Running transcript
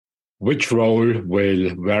Which role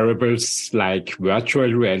will wearables like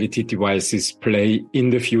virtual reality devices play in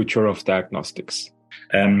the future of diagnostics?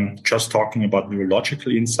 Just talking about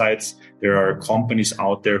neurological insights, there are companies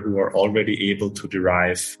out there who are already able to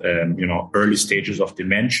derive, early stages of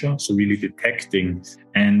dementia. So really detecting.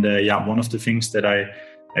 And one of the things that I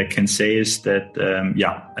can say is that,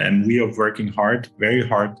 we are working hard, very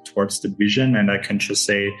hard towards the vision. And I can just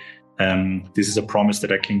say, this is a promise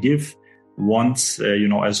that I can give. Once,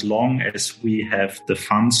 as long as we have the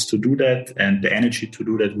funds to do that and the energy to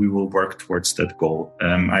do that, we will work towards that goal.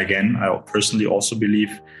 Again, I personally also believe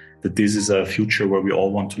that this is a future where we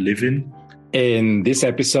all want to live in. In this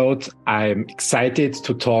episode, I'm excited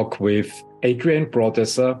to talk with Adrian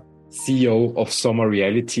Brodesser, CEO of Soma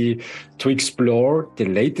Reality, to explore the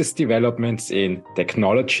latest developments in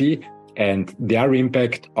technology and their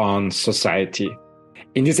impact on society.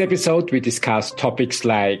 In this episode, we discuss topics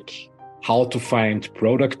like how to find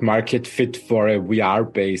product market fit for a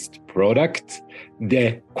VR-based product,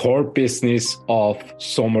 the core business of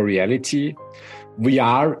Soma Reality,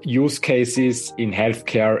 VR use cases in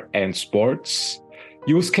healthcare and sports,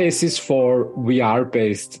 use cases for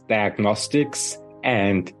VR-based diagnostics,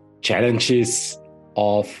 and challenges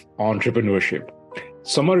of entrepreneurship.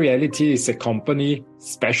 Soma Reality is a company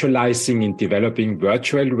specializing in developing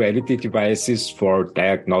virtual reality devices for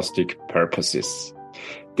diagnostic purposes.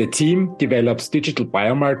 The team develops digital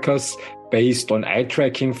biomarkers based on eye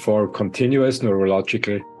tracking for continuous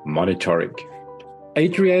neurological monitoring.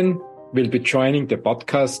 Adrian will be joining the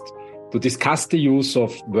podcast to discuss the use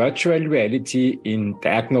of virtual reality in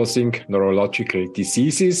diagnosing neurological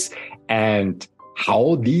diseases and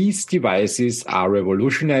how these devices are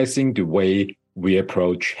revolutionizing the way we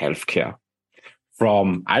approach healthcare.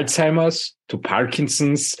 From Alzheimer's to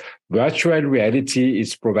Parkinson's, virtual reality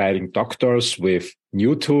is providing doctors with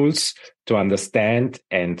new tools to understand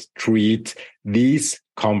and treat these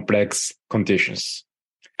complex conditions.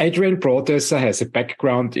 Adrian Brodesser has a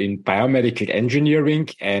background in biomedical engineering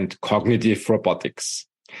and cognitive robotics.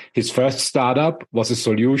 His first startup was a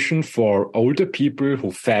solution for older people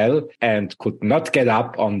who fell and could not get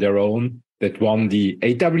up on their own that won the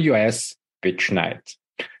AWS Pitch Night.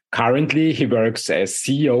 Currently, he works as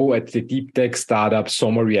CEO at the deep tech startup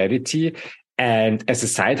Soma Reality, and as a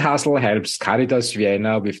side hustle helps Caritas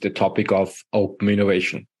Vienna with the topic of open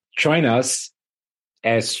innovation. Join us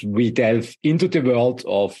as we delve into the world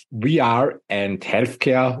of VR and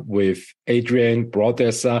healthcare with Adrian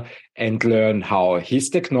Brodesser and learn how his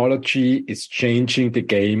technology is changing the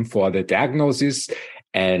game for the diagnosis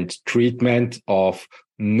and treatment of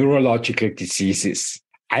neurological diseases.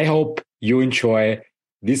 I hope you enjoy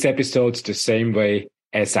this episode the same way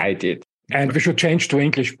as I did. And we should change to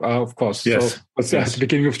English, of course. Yes. So at the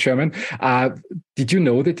beginning of German. Did you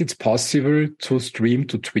know that it's possible to stream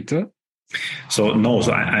to Twitter? So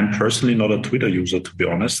I'm personally not a Twitter user, to be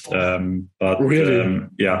honest. But really?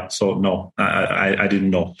 So no, I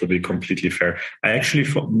didn't know, to be completely fair. I actually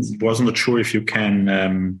wasn't sure if you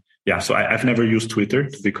can. So I've never used Twitter,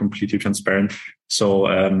 to be completely transparent. So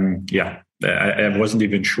I wasn't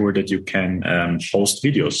even sure that you can post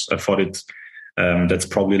videos. I thought that's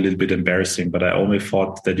probably a little bit embarrassing, but I only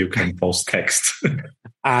thought that you can post text.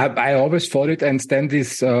 I always thought it, and then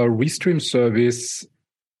this Restream service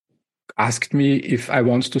asked me if I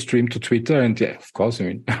want to stream to Twitter, and yeah, of course, I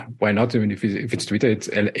mean, why not? I mean, if it's Twitter, it's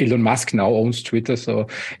Elon Musk now owns Twitter, so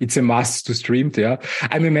it's a must to stream there.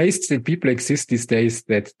 I'm amazed that people exist these days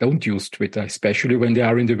that don't use Twitter, especially when they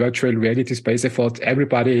are in the virtual reality space. I thought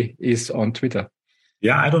everybody is on Twitter.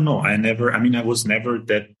 Yeah, I don't know. I was never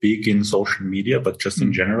that big in social media, but just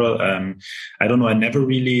in general, I don't know. I never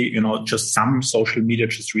really, just some social media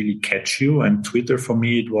just really catch you. And Twitter for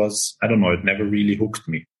me, it was, I don't know, it never really hooked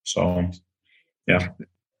me. So, yeah.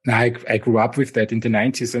 I grew up with that in the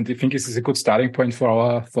 90s, and I think this is a good starting point for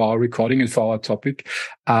our recording and for our topic.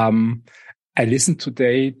 I listened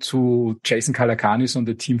today to Jason Calacanis on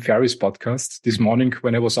the Tim Ferriss podcast this morning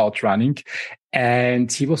when I was out running,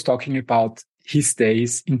 and he was talking about his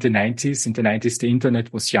days in the 90s. In the 90s, the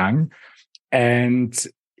internet was young, and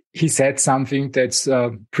he said something that's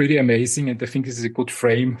pretty amazing, and I think this is a good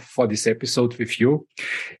frame for this episode with you.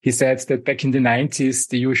 He said that back in the 90s,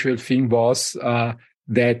 the usual thing was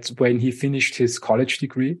that when he finished his college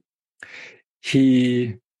degree,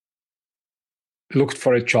 he looked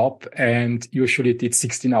for a job and usually did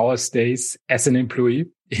 16-hour days as an employee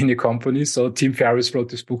in a company. So Tim Ferriss wrote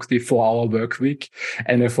this book, The 4-Hour Work Week.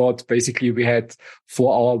 And I thought basically we had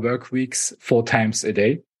 4-hour work weeks 4 times a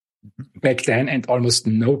day. back then, and almost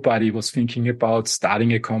nobody was thinking about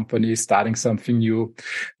starting a company, starting something new.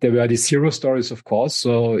 There were these hero stories, of course.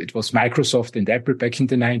 So it was Microsoft and Apple back in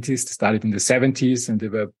the 90s. They started in the 70s and they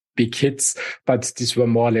were big hits, but these were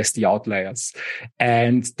more or less the outliers.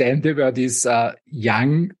 And then there were these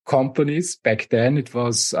young companies back then. It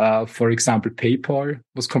was, for example, PayPal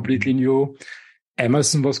was completely new.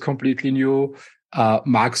 Amazon was completely new.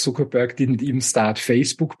 Mark Zuckerberg didn't even start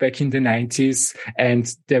Facebook back in the 90s.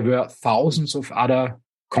 And there were thousands of other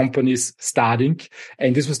companies starting.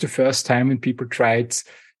 And this was the first time when people tried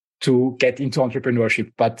to get into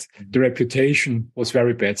entrepreneurship, but the reputation was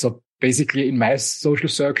very bad. So basically in my social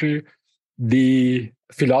circle, the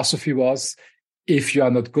philosophy was, if you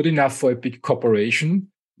are not good enough for a big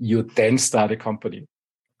corporation, you then start a company.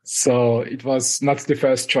 So it was not the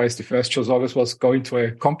first choice. The first choice always was going to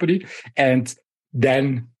a company, and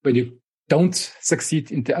then when you don't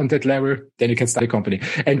succeed on that level, then you can start a company.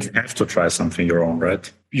 And you have to try something your own, right?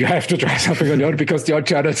 You have to try something on your own because the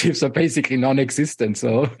alternatives are basically non-existent.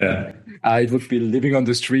 So it would be living on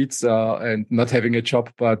the streets and not having a job.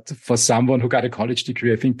 But for someone who got a college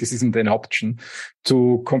degree, I think this isn't an option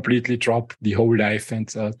to completely drop the whole life and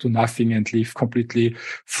do nothing and live completely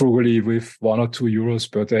frugally with 1 or 2 euros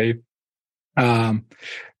per day.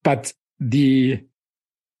 But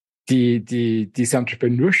this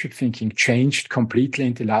entrepreneurship thinking changed completely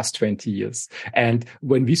in the last 20 years. And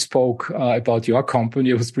when we spoke about your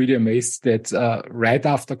company, I was pretty amazed that right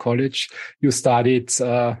after college, you started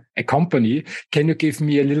a company. Can you give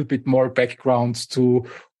me a little bit more background to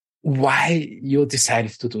why you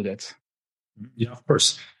decided to do that? Yeah, of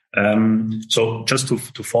course. So just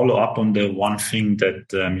to follow up on the one thing that,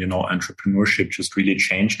 entrepreneurship just really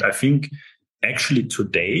changed, I think actually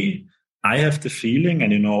today, I have the feeling,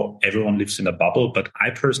 and everyone lives in a bubble, but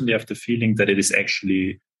I personally have the feeling that it is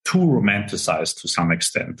actually too romanticized to some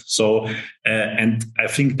extent. So, and I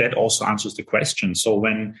think that also answers the question. So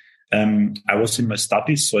when I was in my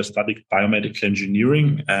studies, so I studied biomedical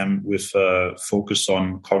engineering with a focus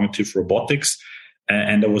on cognitive robotics,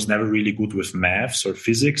 and I was never really good with maths or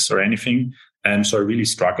physics or anything. So I really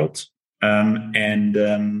struggled.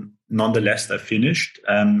 Nonetheless, I finished.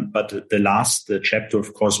 But the last chapter,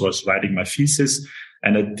 of course, was writing my thesis.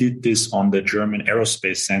 And I did this on the German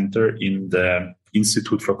Aerospace Center in the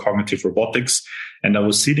Institute for Cognitive Robotics. And I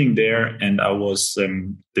was sitting there and I was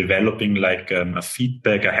developing like a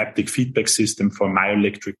haptic feedback system for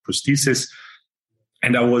myoelectric prosthesis.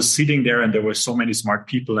 And I was sitting there and there were so many smart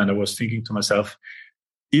people. And I was thinking to myself,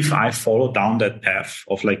 if I follow down that path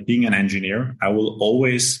of like being an engineer, I will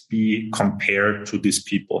always be compared to these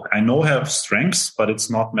people. I know I have strengths, but it's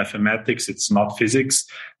not mathematics. It's not physics.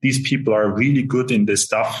 These people are really good in this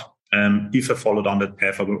stuff. If I follow down that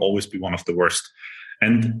path, I will always be one of the worst.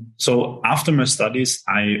 And so after my studies,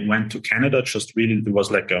 I went to Canada. It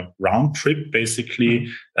was like a round trip, basically,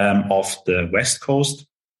 of the West Coast,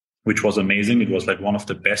 which was amazing. It was like one of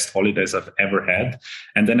the best holidays I've ever had.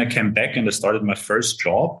 And then I came back and I started my first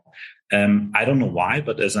job. I don't know why,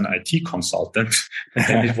 but as an IT consultant,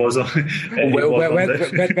 and it was. Where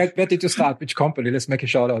did you start? Which company? Let's make a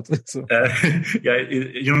shout out.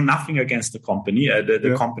 Nothing against the company.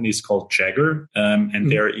 The company is called Jagger,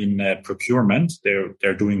 and they're in procurement.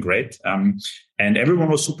 They're doing great. And everyone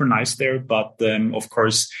was super nice there. But of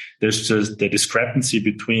course, there's just the discrepancy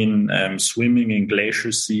between swimming in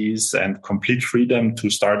glacier seas and complete freedom to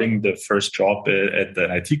starting the first job at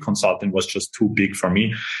the IT consultant was just too big for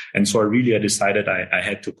me. And so I decided I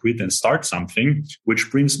had to quit and start something, which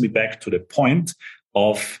brings me back to the point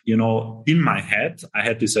of, in my head, I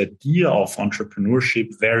had this idea of entrepreneurship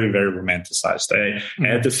very, very romanticized. I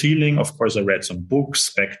had the feeling, of course, I read some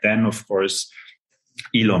books back then, of course,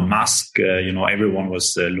 Elon Musk, everyone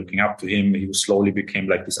was looking up to him. He slowly became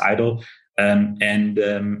like this idol. I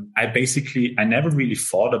never really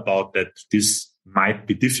thought about that this might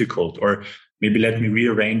be difficult, or maybe let me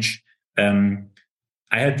rearrange.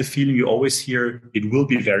 I had the feeling you always hear it will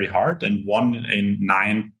be very hard and 1 in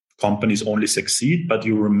 9 companies only succeed, but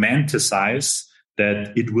you romanticize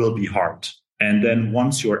that it will be hard. And then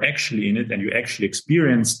once you're actually in it and you actually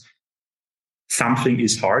experience something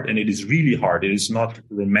is hard and it is really hard, it is not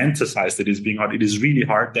romanticized, it is being hard, it is really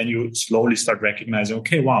hard, then you slowly start recognizing,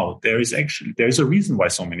 okay, wow, there is a reason why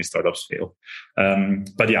so many startups fail.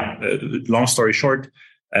 Long story short,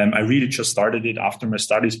 I really just started it after my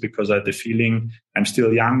studies because I had the feeling I'm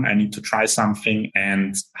still young, I need to try something,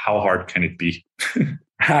 and how hard can it be?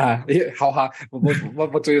 How hard?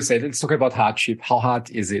 What do you say? Let's talk about hardship. How hard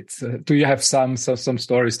is it? Do you have some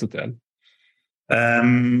stories to tell?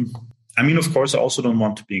 I mean, of course, I also don't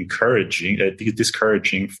want to be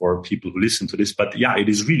discouraging for people who listen to this, but yeah, it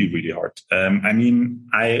is really, really hard. I mean,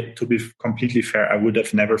 to be completely fair, I would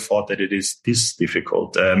have never thought that it is this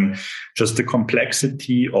difficult. Just the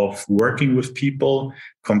complexity of working with people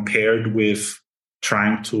compared with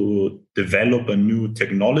trying to develop a new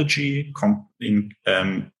technology in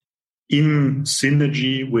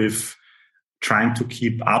synergy with trying to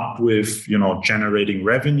keep up with, generating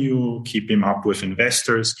revenue, keeping up with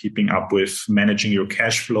investors, keeping up with managing your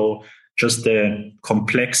cash flow, just the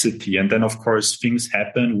complexity. And then, of course, things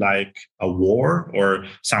happen like a war or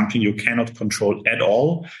something you cannot control at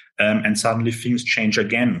all. And suddenly things change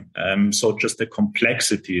again. So just the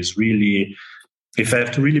complexity is really, if I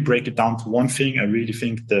have to really break it down to one thing, I really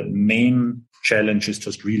think the main challenge is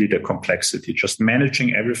just really the complexity, just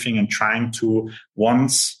managing everything and trying to,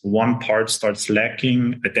 once one part starts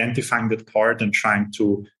lacking, identifying that part and trying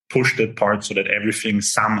to push that part so that everything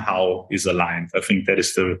somehow is aligned. I think that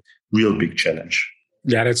is the real big challenge.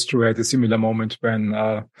 Yeah, that's true. I had a similar moment when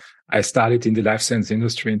I started in the life science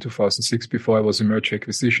industry in 2006. Before I was in merger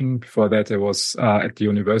acquisition. Before that, I was at the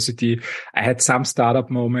university. I had some startup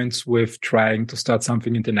moments with trying to start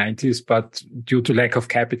something in the 90s, but due to lack of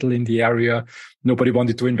capital in the area, nobody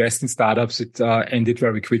wanted to invest in startups. It ended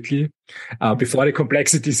very quickly before the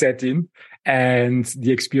complexity set in. And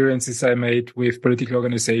the experiences I made with political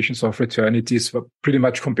organizations or fraternities were pretty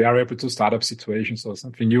much comparable to startup situations, or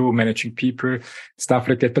something new, managing people, stuff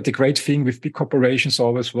like that. But the great thing with big corporations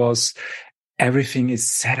always was everything is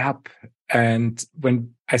set up. And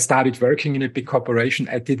when I started working in a big corporation,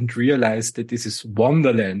 I didn't realize that this is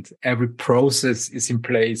Wonderland. Every process is in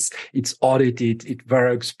place. It's audited. It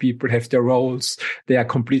works. People have their roles. They are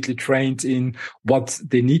completely trained in what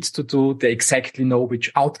they need to do. They exactly know which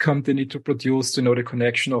outcome they need to produce to know the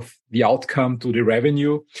connection of the outcome to the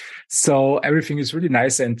revenue. So everything is really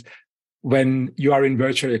nice. And when you are in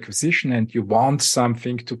virtual acquisition and you want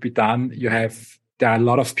something to be done, there are a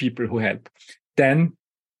lot of people who help. Then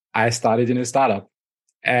I started in a startup.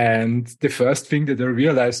 And the first thing that I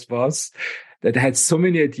realized was that I had so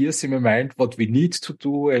many ideas in my mind, what we need to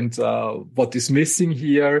do and what is missing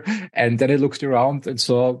here. And then I looked around and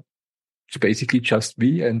saw it's basically just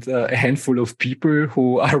me and a handful of people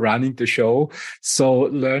who are running the show. So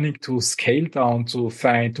learning to scale down, to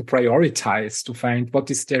prioritize, to find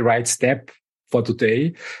what is the right step for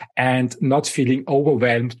today, and not feeling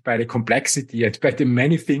overwhelmed by the complexity and by the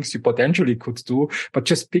many things you potentially could do, but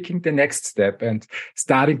just picking the next step and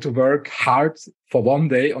starting to work hard for one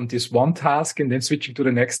day on this one task and then switching to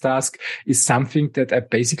the next task is something that I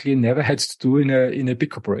basically never had to do in a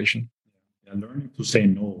big corporation. Yeah, learning to say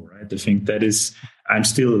no, right? I think I'm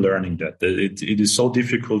still learning that. It is so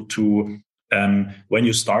difficult to, when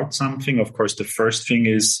you start something, of course, the first thing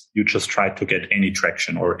is you just try to get any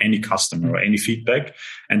traction or any customer or any feedback.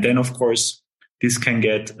 And then, of course, this can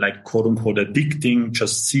get like quote unquote addicting,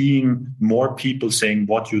 just seeing more people saying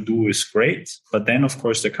what you do is great. But then, of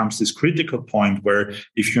course, there comes this critical point where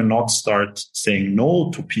if you not start saying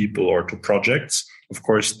no to people or to projects, of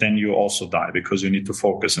course, then you also die because you need to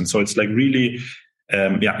focus. And so it's like really,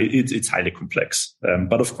 it's highly complex.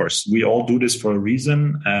 But of course, we all do this for a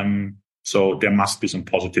reason. So there must be some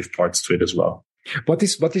positive parts to it as well. What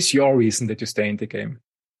is your reason that you stay in the game?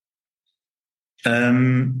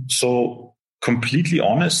 So completely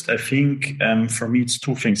honest, I think for me it's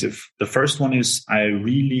two things. If the first one is I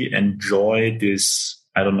really enjoy this,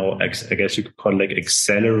 I don't know, I guess you could call it like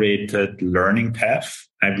accelerated learning path.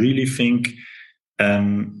 I really think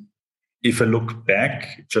if I look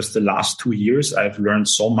back, just the last 2 years, I've learned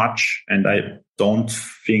so much, and I don't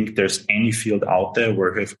think there's any field out there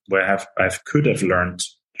where I could have learned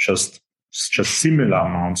just similar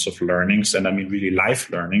amounts of learnings, and I mean really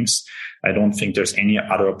life learnings. I don't think there's any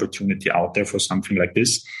other opportunity out there for something like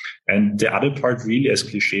this. And the other part, really, as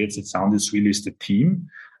cliche as it sounds, is the team.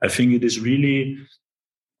 I think it is really,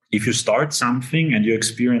 if you start something and you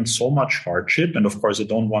experience so much hardship, and of course, I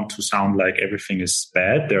don't want to sound like everything is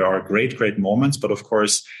bad. There are great, great moments. But of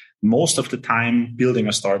course, most of the time, building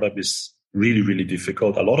a startup is really, really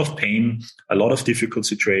difficult. A lot of pain, a lot of difficult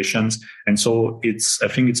situations. And so I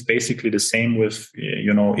think it's basically the same with,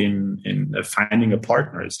 in finding a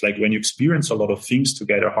partner. It's like when you experience a lot of things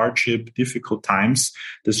together, hardship, difficult times,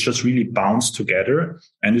 this just really bounce together.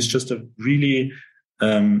 And it's just a really,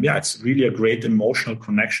 it's really a great emotional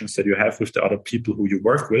connections that you have with the other people who you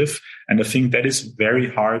work with. And I think that is very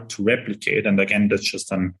hard to replicate. And again, that's just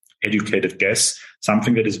an educated guess,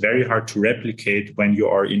 something that is very hard to replicate when you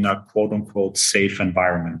are in a quote unquote safe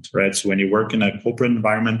environment, right? So when you work in a corporate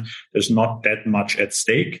environment, there's not that much at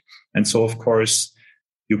stake. And so, of course,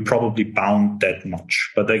 you probably bound that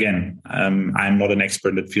much. But again, I'm not an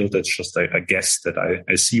expert in the field. That's just a guess that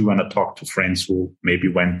I see when I talk to friends who maybe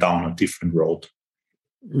went down a different road.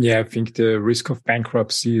 Yeah, I think the risk of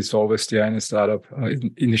bankruptcy is always there in a startup,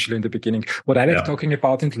 initially in the beginning. What I like talking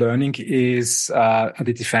about and learning is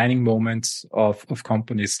the defining moments of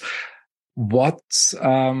companies. What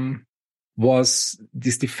was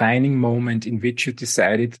this defining moment in which you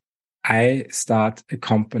decided, I start a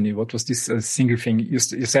company? What was this single thing? You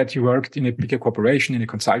said you worked in a bigger corporation, in a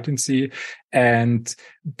consultancy, and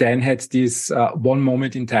then had this one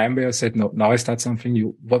moment in time where you said, no, now I start something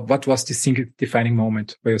new. What was the single defining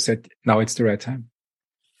moment where you said, now it's the right time?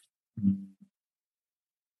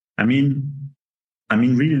 I mean,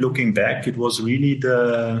 really looking back, it was really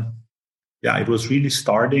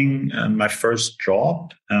starting my first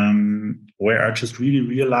job, where I just really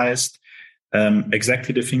realized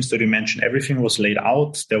exactly the things that you mentioned. Everything was laid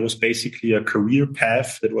out. There was basically a career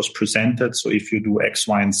path that was presented. So if you do X,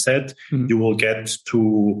 Y, and Z, you will get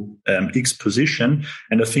to X position.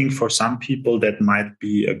 And I think for some people that might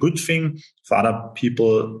be a good thing. For other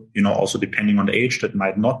people, also depending on the age, that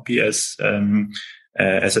might not be as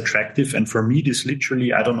attractive. And for me, this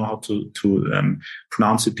literally, I don't know how to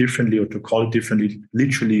pronounce it differently or to call it differently,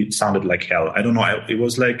 literally sounded like hell. I don't know. It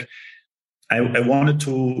was like, I wanted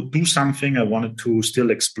to do something. I wanted to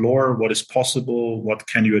still explore what is possible. What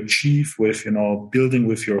can you achieve with, building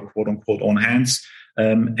with your quote unquote own hands,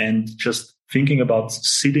 and just thinking about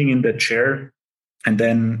sitting in that chair. And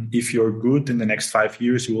then if you're good in the next 5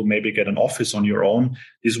 years, you will maybe get an office on your own.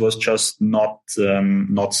 This was just not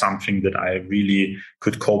something that I really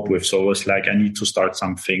could cope with. So it was like, I need to start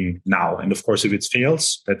something now. And of course, if it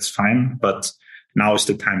fails, that's fine. But now is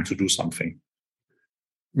the time to do something.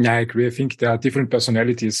 Yeah, I agree. I think there are different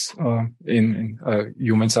personalities in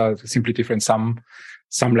humans are simply different. Some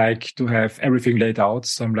like to have everything laid out.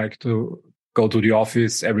 Some like to go to the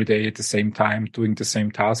office every day at the same time, doing the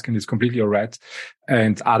same task, and it's completely all right.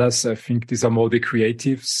 And others, I think these are more the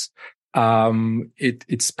creatives.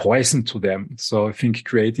 It's poison to them. So I think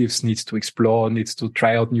creatives needs to explore, needs to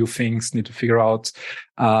try out new things, need to figure out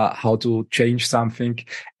how to change something.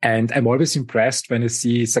 And I'm always impressed when I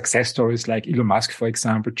see success stories like Elon Musk, for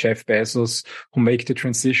example, Jeff Bezos, who make the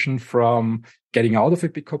transition from getting out of a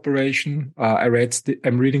big corporation.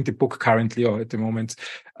 I'm reading the book currently or at the moment,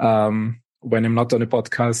 when I'm not on a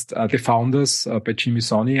podcast, The Founders by Jimmy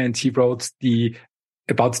Sonny, and he wrote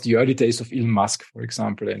about the early days of Elon Musk, for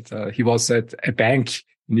example. And he was at a bank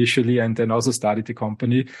initially and then also started a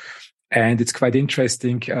company. And it's quite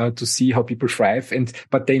interesting to see how people thrive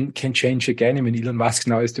but then can change again. I mean, Elon Musk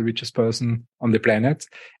now is the richest person on the planet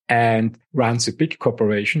and runs a big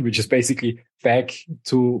corporation, which is basically back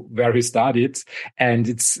to where he started. And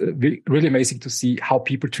it's really amazing to see how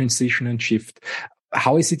people transition and shift.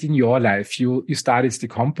 How is it in your life? You started the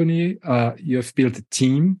company, you have built a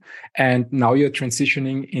team, and now you're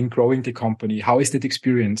transitioning in growing the company. How is that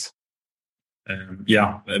experience?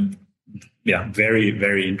 Very,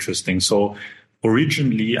 very interesting. So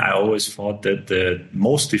originally, I always thought that the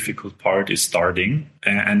most difficult part is starting,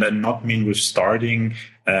 and I not mean with starting,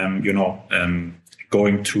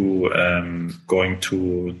 going through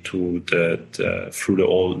the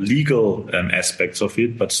all legal aspects of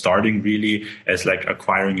it, but starting really as like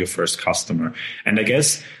acquiring your first customer. And I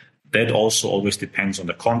guess that also always depends on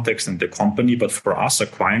the context and the company. But for us,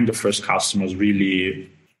 acquiring the first customers really,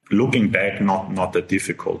 looking back, not that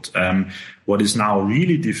difficult. What is now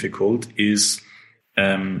really difficult is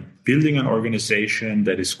building an organization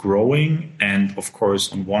that is growing, and of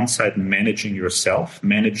course, on one side, managing yourself,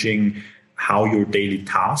 managing how your daily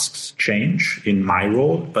tasks change in my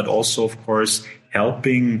role, but also, of course,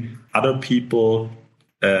 helping other people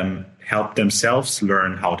help themselves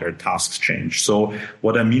learn how their tasks change. So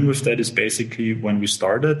what I mean with that is basically when we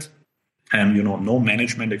started, no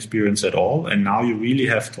management experience at all. And now you really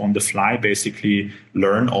have to on the fly basically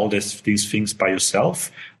learn all these things by yourself,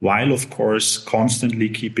 while of course constantly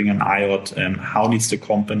keeping an eye out how does the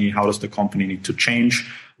company need to change?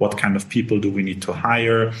 What kind of people do we need to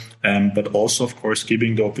hire? But also, of course,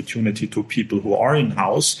 giving the opportunity to people who are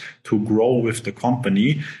in-house to grow with the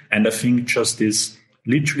company. And I think just this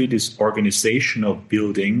organizational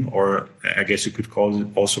building, or I guess you could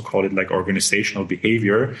also call it like organizational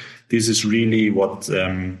behavior. This is really what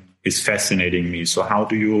is fascinating me. So how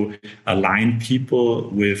do you align people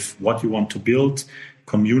with what you want to build,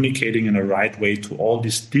 communicating in a right way to all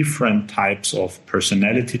these different types of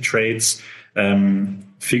personality traits,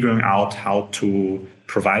 figuring out how to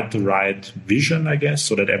provide the right vision, I guess,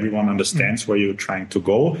 so that everyone understands where you're trying to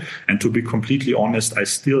go. And to be completely honest, I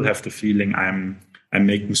still have the feeling I'm I'm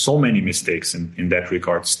making so many mistakes in that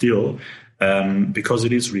regard still. Because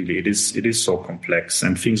it is so complex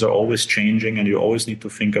and things are always changing, and you always need to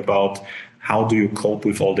think about how do you cope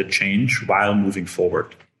with all the change while moving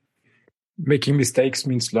forward. Making mistakes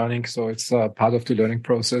means learning, so it's part of the learning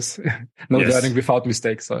process. Not learning without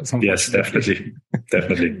mistakes. Yes, definitely.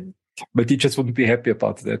 My teachers wouldn't be happy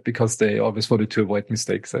about that because they always wanted to avoid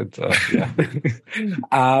mistakes. And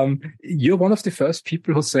you're one of the first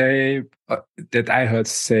people who say that I heard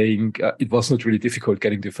saying it was not really difficult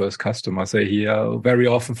getting the first customers. I hear very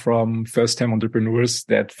often from first-time entrepreneurs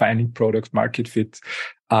that finding product market fit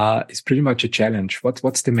is pretty much a challenge.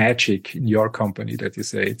 What's the magic in your company that you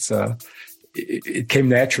say it came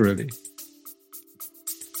naturally?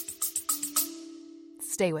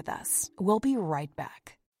 Stay with us. We'll be right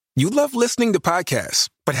back. You love listening to podcasts,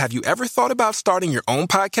 but have you ever thought about starting your own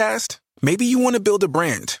podcast? Maybe you want to build a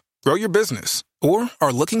brand, grow your business, or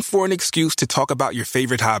are looking for an excuse to talk about your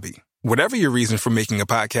favorite hobby. Whatever your reason for making a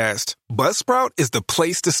podcast, Buzzsprout is the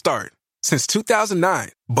place to start. Since 2009,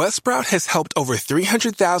 Buzzsprout has helped over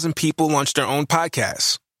 300,000 people launch their own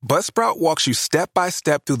podcasts. Buzzsprout walks you step by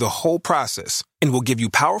step through the whole process and will give you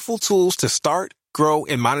powerful tools to start, grow,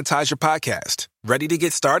 and monetize your podcast. Ready to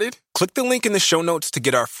get started? Click the link in the show notes to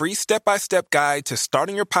get our free step-by-step guide to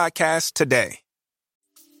starting your podcast today.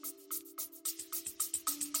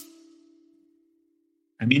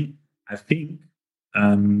 I mean, I think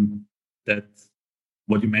that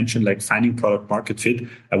what you mentioned, like finding product market fit,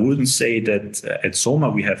 I wouldn't say that at Soma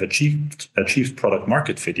we have achieved product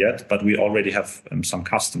market fit yet, but we already have some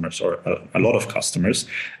customers, or a lot of customers.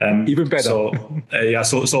 Even better. So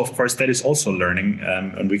of course that is also learning,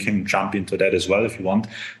 and we can jump into that as well if you want.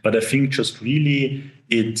 But I think just really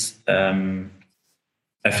it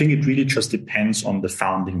really just depends on the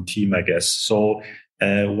founding team, I guess. So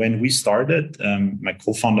when we started, my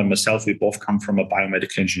co-founder and myself, we both come from a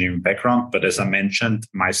biomedical engineering background. But as I mentioned,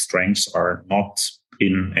 my strengths are not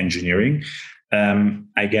in engineering.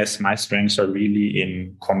 I guess my strengths are really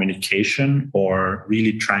in communication, or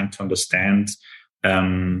really trying to understand,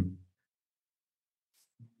 I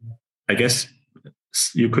guess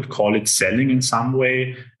you could call it selling in some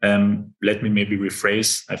way. Let me maybe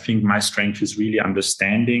rephrase. I think my strength is really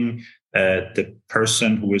understanding the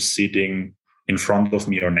person who is sitting in front of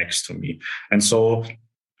me or next to me. And so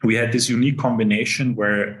we had this unique combination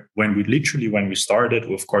where when we started,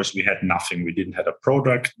 of course, we had nothing. We didn't have a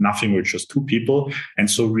product, nothing. We were just two people. And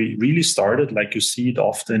so we really started, like you see it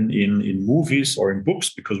often in movies or in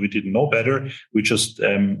books, because we didn't know better. We just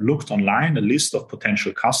looked online, a list of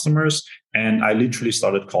potential customers, and I literally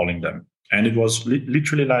started calling them. And it was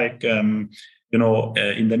literally like,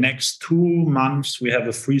 in the next 2 months, we have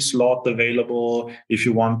a free slot available. If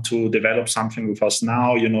you want to develop something with us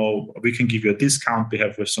now, we can give you a discount. We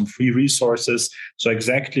have some free resources. So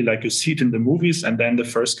exactly like you see it in the movies. And then the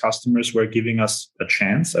first customers were giving us a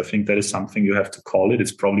chance. I think that is something you have to call it.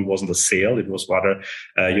 It probably wasn't a sale. It was rather,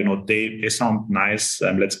 they sound nice,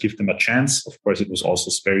 and let's give them a chance. Of course, it was also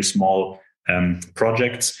very small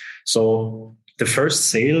projects. So the first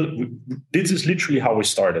sale, this is literally how we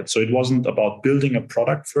started. So it wasn't about building a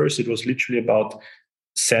product first. It was literally about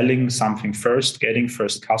selling something first, getting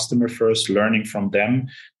first customer first, learning from them.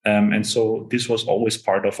 And so this was always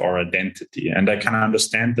part of our identity. And I can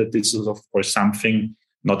understand that this is, of course, something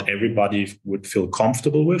not everybody would feel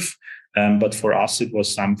comfortable with. But for us, it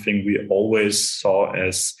was something we always saw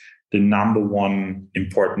as the number one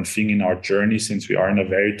important thing in our journey, since we are in a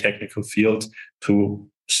very technical field, to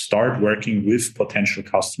start working with potential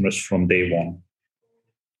customers from day one.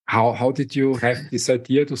 How did you have this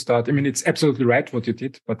idea to start? I mean, it's absolutely right what you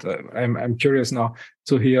did, but I'm curious now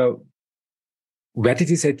to hear, where did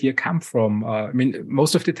this idea come from? I mean,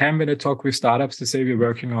 most of the time when I talk with startups, they say we're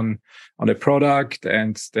working on a product,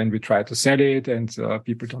 and then we try to sell it, and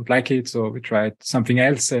people don't like it. So we tried something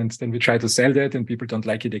else, and then we try to sell that, and people don't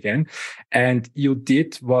like it again. And you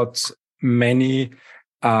did what many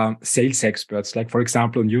sales experts, like, for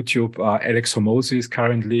example, on YouTube, Alex Hormozi is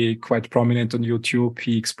currently quite prominent on YouTube.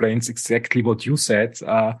 He explains exactly what you said.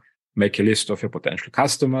 Make a list of your potential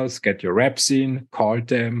customers, get your reps in, call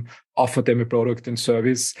them, offer them a product and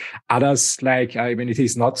service. Others, it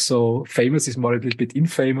is not so famous, it's more a little bit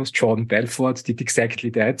infamous. Jordan Belfort did exactly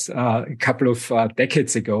that a couple of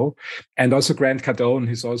decades ago. And also Grant Cardone,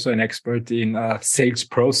 who's also an expert in sales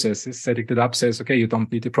processes, setting that up, says, okay, you don't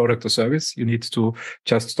need a product or service. You need to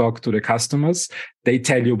just talk to the customers. They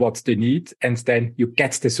tell you what they need, and then you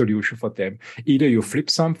get the solution for them. Either you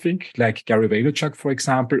flip something like Gary Vaynerchuk, for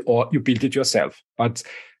example, or you build it yourself. But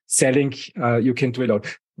selling, you can do a lot.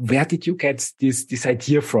 Where did you get this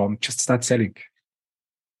idea from? Just start selling.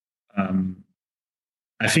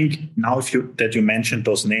 I think now that you mentioned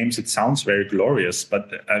those names, it sounds very glorious, but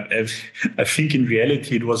I think in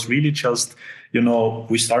reality, it was really just,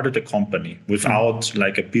 we started a company without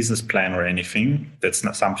like a business plan or anything. That's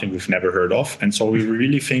not something we've never heard of. And so we were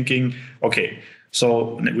really thinking, okay,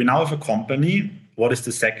 so we now have a company. What is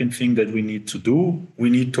the second thing that we need to do? We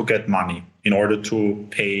need to get money in order to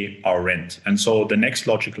pay our rent. And so the next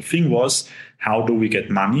logical thing was, how do we get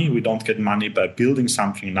money? We don't get money by building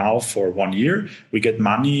something now for 1 year. We get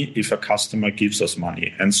money if a customer gives us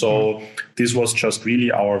money. And so this was just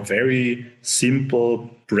really our very simple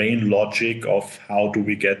brain logic of how do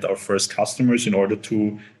we get our first customers in order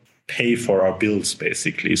to pay for our bills,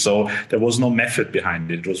 basically. So there was no method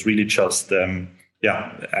behind it. It was really just,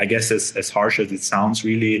 I guess as harsh as it sounds,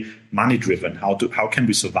 really money driven. How can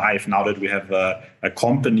we survive now that we have a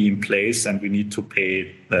company in place and we need to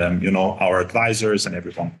pay, our advisors and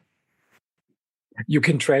everyone. You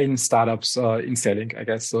can train startups in selling, I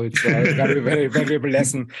guess. So it's a very, very valuable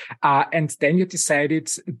lesson. And then you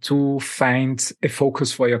decided to find a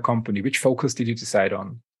focus for your company. Which focus did you decide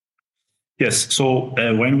on? Yes. So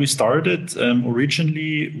when we started,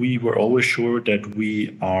 originally, we were always sure that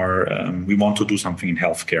we want to do something in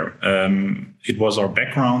healthcare. It was our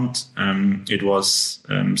background. It was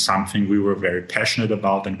something we were very passionate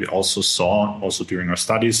about. And we also saw, during our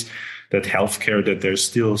studies, that healthcare, that there's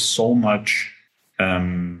still so much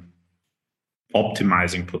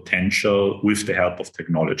optimizing potential with the help of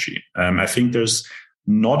technology. I think there's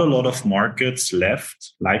not a lot of markets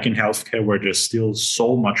left, like in healthcare, where there's still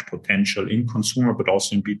so much potential in consumer, but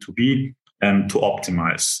also in B2B, to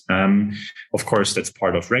optimize. Of course, that's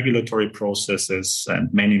part of regulatory processes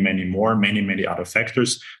and many other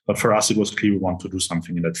factors. But for us, it was clear we want to do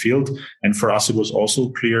something in that field. And for us, it was also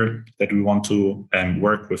clear that we want to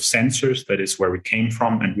work with sensors. That is where we came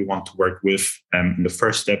from. And we want to work with, in the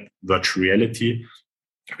first step, virtual reality,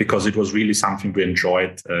 because it was really something we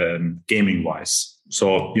enjoyed gaming-wise.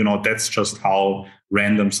 So, that's just how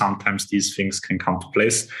random sometimes these things can come to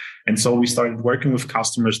place. And so we started working with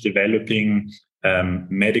customers developing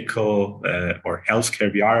medical or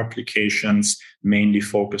healthcare VR applications, mainly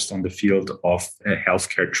focused on the field of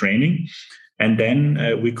healthcare training. And then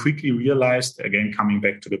we quickly realized, again, coming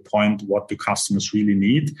back to the point, what do customers really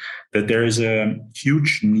need, that there is a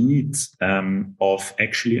huge need of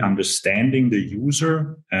actually understanding the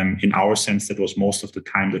user. In our sense, that was most of the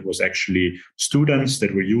time, that was actually students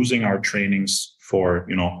that were using our trainings for,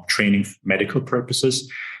 training medical purposes.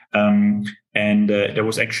 And there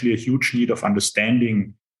was actually a huge need of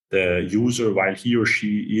understanding the user while he or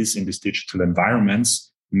she is in these digital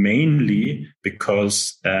environments, mainly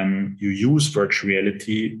because you use virtual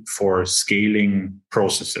reality for scaling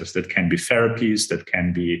processes. That can be therapies, that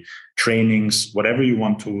can be trainings, whatever you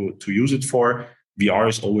want to use it for. VR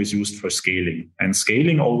is always used for scaling. And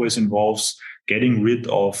scaling always involves getting rid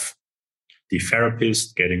of the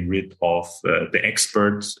therapist, getting rid of the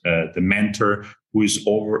expert, the mentor who is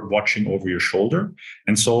watching over your shoulder.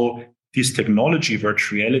 And so this technology,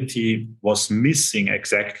 virtual reality, was missing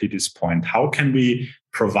exactly this point. How can we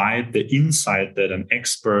provide the insight that an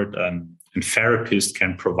expert and therapist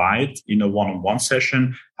can provide in a one-on-one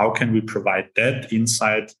session? How can we provide that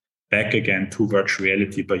insight back again to virtual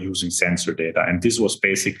reality by using sensor data? And this was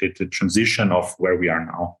basically the transition of where we are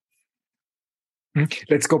now.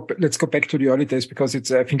 Let's go back to the early days, because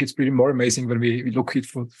I think it's really more amazing when we look at it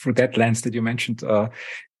through that lens that you mentioned.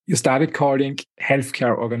 You started calling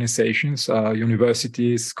healthcare organizations,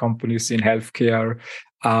 universities, companies in healthcare,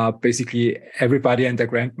 basically everybody and their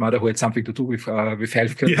grandmother who had something to do with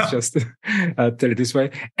healthcare. Yeah. Just tell it this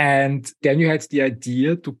way. And then you had the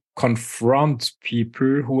idea to confront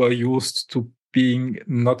people who are used to being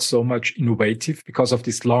not so much innovative because of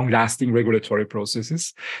these long-lasting regulatory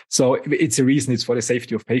processes. So it's a reason, it's for the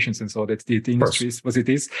safety of patients, and so that's the industry is what it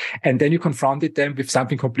is. And then you confronted them with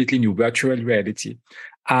something completely new, virtual reality.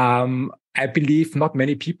 I believe not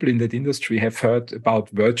many people in that industry have heard about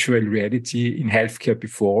virtual reality in healthcare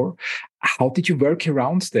before. How did you work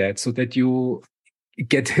around that so that you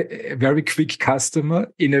get a very quick customer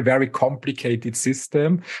in a very complicated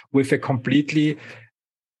system with a completely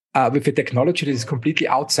with a technology that is completely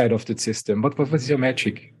outside of the system? What was your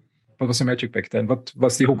magic? What was the magic back then? What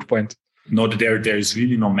was the hook point? No, there is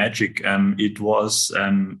really no magic. It was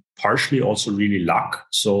partially also really luck.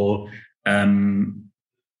 So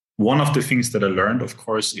one of the things that I learned, of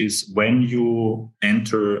course, is when you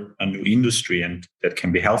enter a new industry, and that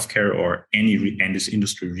can be healthcare or any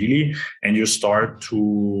industry really, and you start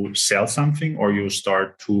to sell something, or you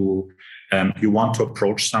start to you want to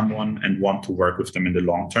approach someone and want to work with them in the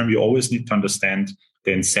long term, you always need to understand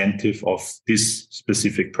the incentive of this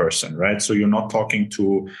specific person, right? So you're not talking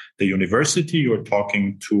to the university, you're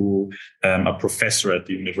talking to a professor at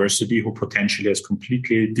the university who potentially has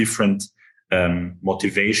completely different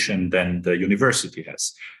motivation than the university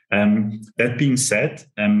has. That being said,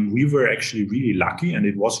 we were actually really lucky, and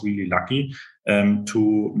it was really lucky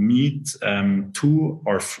to meet two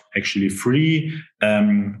or actually three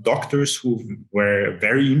doctors who were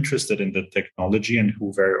very interested in the technology and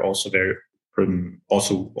who were also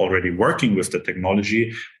also already working with the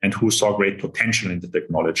technology and who saw great potential in the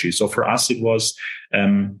technology. So for us, it was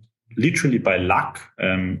literally by luck,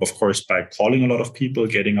 of course, by calling a lot of people,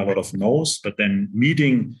 getting a lot of no's, but then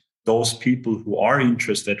meeting those people who are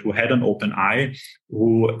interested, who had an open eye,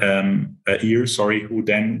 who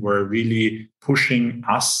then were really pushing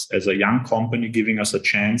us as a young company, giving us a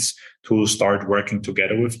chance to start working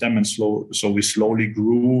together with them. And so we slowly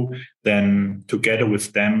grew then together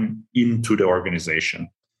with them into the organization.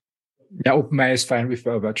 Yeah, OpenAI is fine with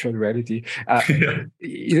virtual reality.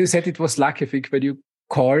 You said it was luck, I think, when you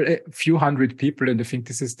call a few hundred people, and I think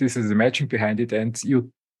this is the magic behind it, and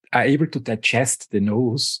you are able to digest the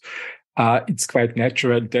no's. It's quite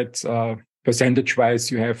natural that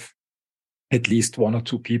percentage-wise you have at least one or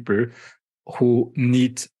two people who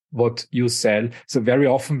need what you sell. So very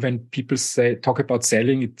often when people talk about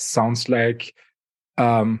selling, it sounds like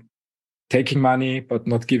taking money but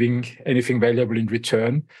not giving anything valuable in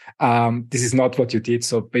return. This is not what you did.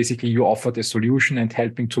 So basically you offered a solution and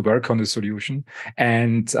helping to work on the solution.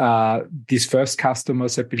 And these first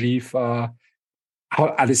customers, I believe,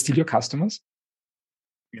 are they still your customers?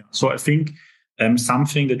 Yeah. So I think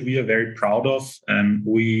something that we are very proud of,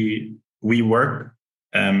 we work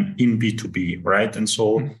in B2B, right? And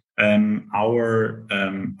so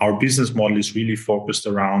our business model is really focused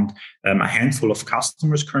around a handful of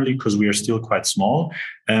customers currently, because we are still quite small.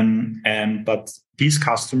 But these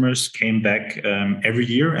customers came back every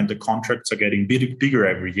year, and the contracts are getting bigger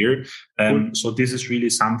every year. So this is really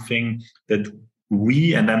something that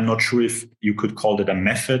and I'm not sure if you could call it a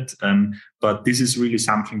method, but this is really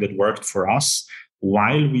something that worked for us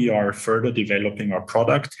while we are further developing our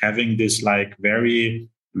product, having this like very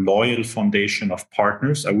loyal foundation of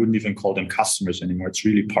partners. I wouldn't even call them customers anymore. It's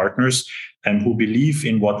really partners who believe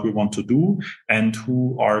in what we want to do and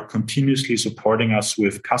who are continuously supporting us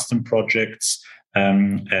with custom projects,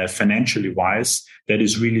 financially wise. That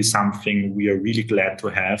is really something we are really glad to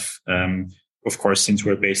have. Of course, since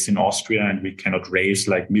we're based in Austria and we cannot raise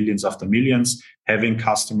like millions after millions, having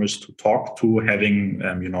customers to talk to, having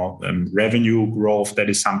revenue growth, that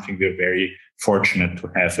is something we're very fortunate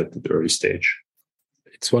to have at the early stage.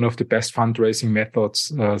 It's one of the best fundraising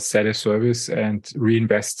methods, sell a service and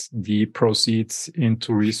reinvest the proceeds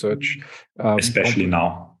into research. Especially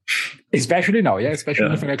now. Especially in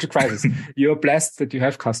the financial crisis. You're blessed that you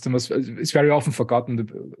have customers. It's very often forgotten.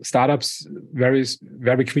 The startups very,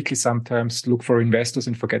 very quickly sometimes look for investors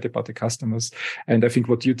and forget about the customers. And I think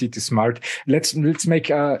what you did is smart. Let's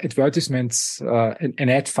make advertisements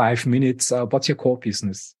and add 5 minutes. What's your core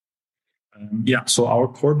business? So our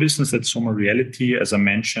core business at Soma Reality, as I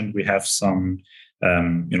mentioned, we have some,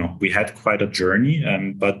 we had quite a journey,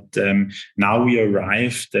 but now we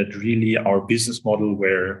arrived at really our business model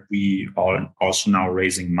where we are also now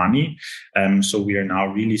raising money. So we are now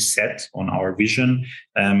really set on our vision.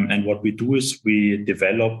 And what we do is we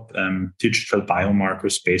develop digital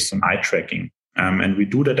biomarkers based on eye tracking. And we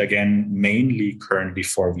do that again, mainly currently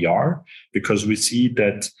for VR, because we see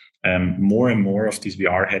that more and more of these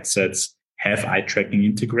VR headsets have eye tracking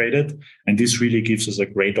integrated. And this really gives us a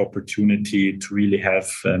great opportunity to really have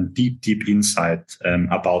deep insight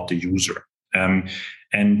about the user.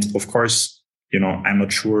 And of course, I'm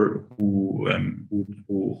not sure who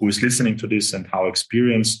is listening to this and how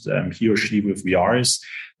experienced he or she with VR is,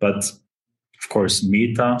 but of course,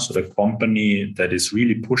 Meta, so the company that is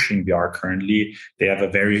really pushing VR currently, they have a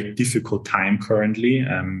very difficult time currently.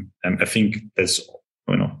 And I think that's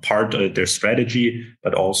part of their strategy,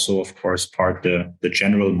 but also, of course, part of the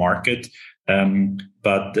general market.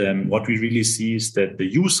 But what we really see is that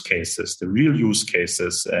the use cases, the real use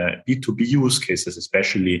cases, B2B use cases,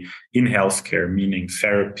 especially in healthcare, meaning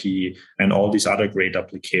therapy and all these other great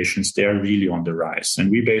applications, they are really on the rise.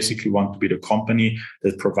 And we basically want to be the company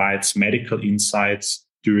that provides medical insights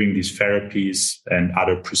during these therapies and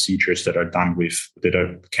other procedures that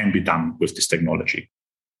can be done with this technology.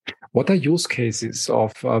 What are use cases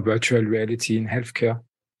of virtual reality in healthcare?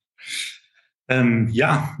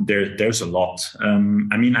 There's a lot.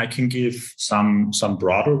 I can give some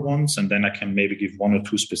broader ones, and then I can maybe give one or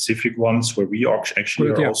two specific ones where we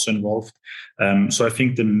actually are also involved. So I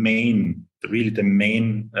think the main really the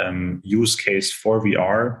main use case for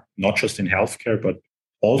VR, not just in healthcare, but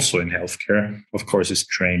also in healthcare, of course, is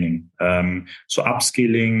training. So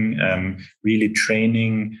upskilling, really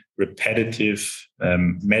training repetitive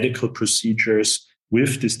medical procedures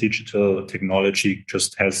with this digital technology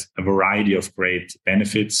just has a variety of great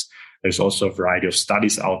benefits. There's also a variety of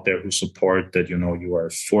studies out there who support that, you are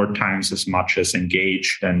 4 times as much as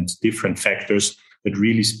engaged, and different factors that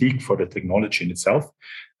really speak for the technology in itself.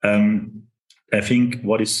 I think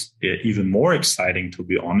what is even more exciting, to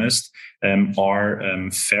be honest, are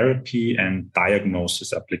therapy and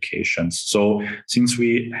diagnosis applications. So since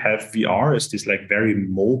we have VR as this like very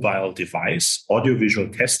mobile device, audiovisual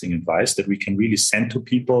testing device that we can really send to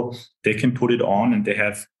people, they can put it on and they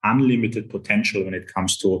have unlimited potential when it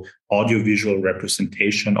comes to audiovisual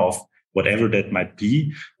representation of whatever that might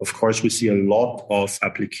be. Of course, we see a lot of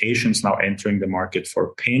applications now entering the market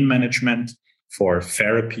for pain management, for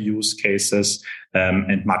therapy use cases,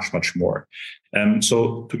 and much, much more.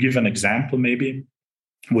 So to give an example, maybe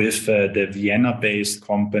with the Vienna-based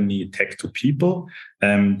company Tech2People,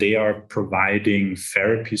 they are providing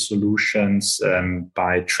therapy solutions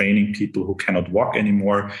by training people who cannot walk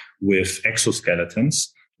anymore with exoskeletons,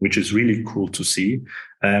 which is really cool to see.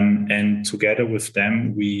 And together with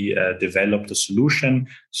them, we developed a solution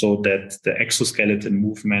so that the exoskeleton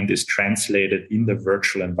movement is translated in the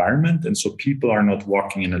virtual environment. And so people are not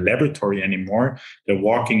walking in a laboratory anymore. They're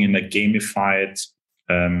walking in a gamified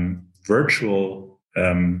virtual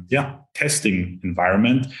testing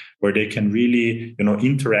environment where they can really,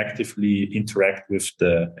 interactively interact with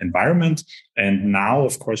the environment. And now,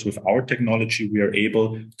 of course, with our technology, we are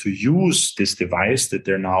able to use this device that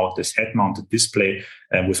they're now, this head-mounted display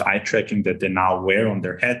with eye tracking that they now wear on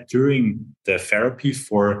their head during the therapy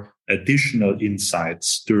for additional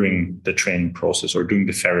insights during the training process or during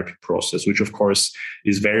the therapy process, which of course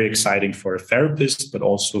is very exciting for a therapist, but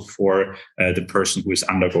also for the person who is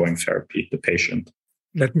undergoing therapy, the patient.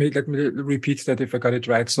 Let me repeat that if I got it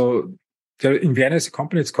right. So there in Vienna is a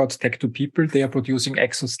company, it's called Tech2People. They are producing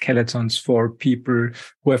exoskeletons for people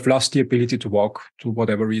who have lost the ability to walk to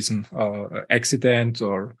whatever reason, accident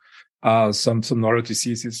or some neuro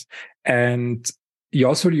diseases. And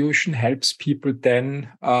your solution helps people then,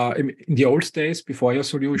 in the old days, before your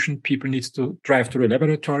solution, people need to drive to the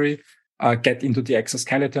laboratory, get into the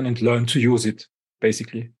exoskeleton and learn to use it,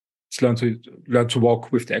 basically. It's learn to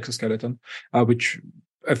walk with the exoskeleton, which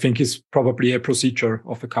I think is probably a procedure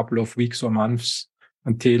of a couple of weeks or months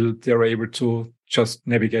until they're able to just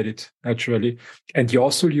navigate it naturally. And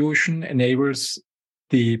your solution enables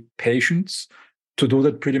the patients to do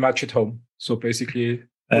that pretty much at home. So basically,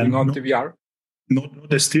 putting on the VR. No,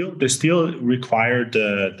 they still require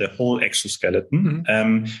the whole exoskeleton.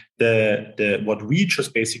 Mm-hmm. What we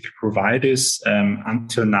just basically provide is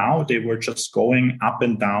until now they were just going up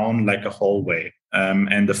and down like a hallway,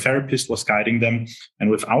 and the therapist was guiding them. And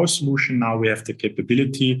with our solution now, we have the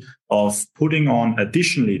capability of putting on,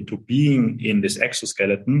 additionally to being in this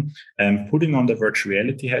exoskeleton, and putting on the virtual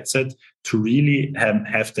reality headset to really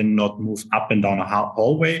have them not move up and down a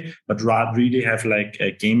hallway, but rather really have like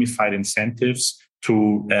gamified incentives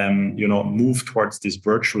to move towards this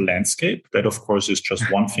virtual landscape. That, of course, is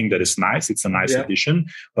just one thing that is nice. It's a nice addition.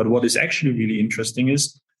 But what is actually really interesting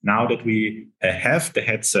is now that we have the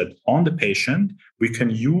headset on the patient, we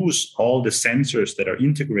can use all the sensors that are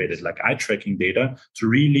integrated, like eye tracking data, to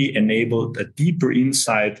really enable a deeper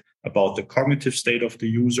insight about the cognitive state of the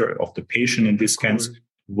user, of the patient in this case,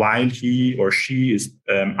 while he or she is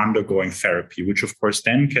undergoing therapy, which of course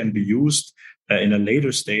then can be used in a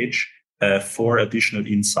later stage for additional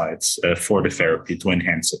insights for the therapy to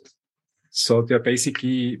enhance it. So they're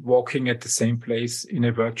basically walking at the same place in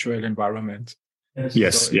a virtual environment.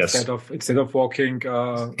 Yes, so instead of walking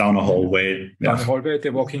down a hallway,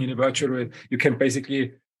 they're walking in a virtual way. You can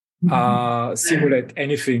basically simulate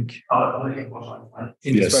anything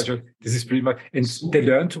in this virtual. This is pretty much, and they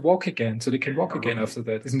learn to walk again, so they can walk again after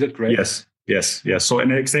that. Isn't that great? Yes. So,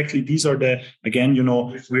 and exactly, these are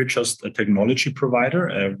we're just a technology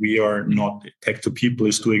provider. We are not, Tech2People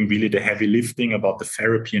is doing really the heavy lifting about the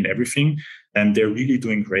therapy and everything. And they're really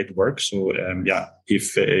doing great work. So,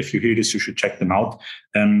 if you hear this, you should check them out.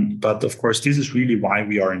 But of course, this is really why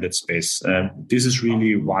we are in that space. This is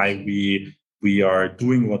really why we are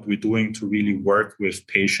doing what we're doing to really work with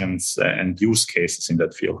patients and use cases in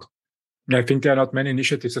that field. I think there are not many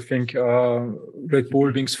initiatives. I think Red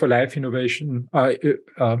Bull Wings for Life Innovation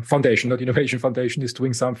Foundation, not Innovation Foundation, is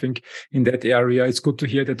doing something in that area. It's good to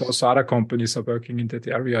hear that also other companies are working in that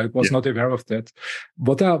area. I was not aware of that.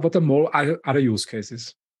 What are more other use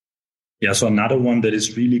cases? Yeah, so another one that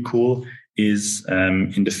is really cool is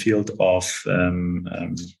in the field of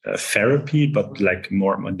therapy, but like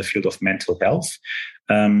more in the field of mental health.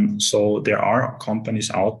 So there are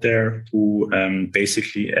companies out there who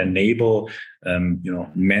basically enable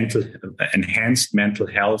enhanced mental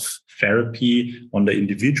health therapy on the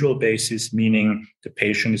individual basis, meaning the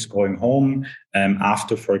patient is going home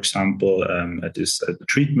after, for example, a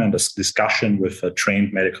treatment, a discussion with a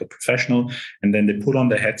trained medical professional, and then they put on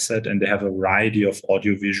the headset and they have a variety of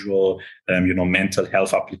audiovisual, mental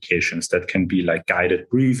health applications that can be like guided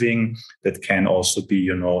breathing, that can also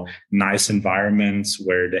be, nice environments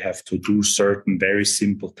where they have to do certain very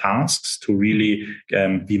simple tasks to really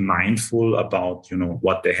be mindful about,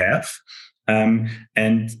 what they have.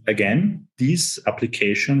 And again, these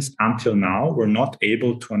applications until now were not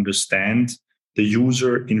able to understand the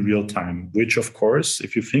user in real time, which of course,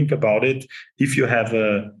 if you think about it, if you have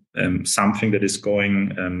something that is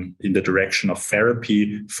going in the direction of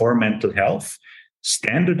therapy for mental health,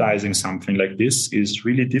 standardizing something like this is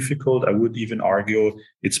really difficult. I would even argue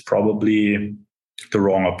it's probably the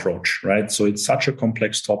wrong approach, right? So it's such a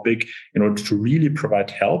complex topic. In order to really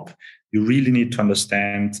provide help, you really need to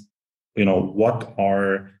understand, what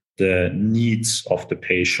are the needs of the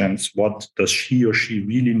patients? What does he or she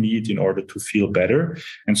really need in order to feel better?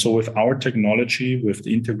 And so with our technology, with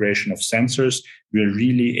the integration of sensors, we're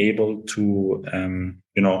really able to,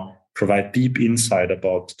 provide deep insight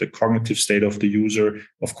about the cognitive state of the user.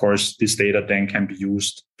 Of course, this data then can be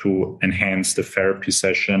used to enhance the therapy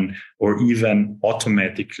session or even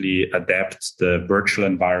automatically adapt the virtual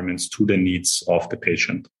environments to the needs of the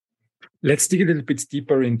patient. Let's dig a little bit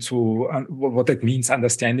deeper into what that means,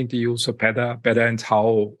 understanding the user better, and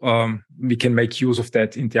how we can make use of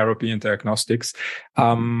that in therapy and diagnostics.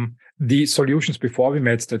 The solutions before we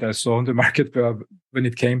met that I saw on the market were, when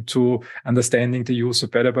it came to understanding the user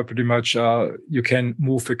better, but pretty much you can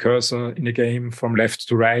move a cursor in a game from left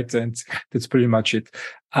to right, and that's pretty much it.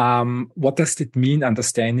 What does it mean,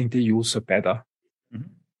 understanding the user better?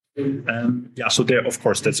 So there, of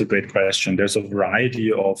course, that's a great question. There's a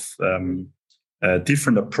variety of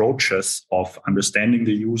different approaches of understanding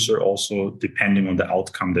the user, also depending on the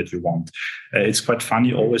outcome that you want. It's quite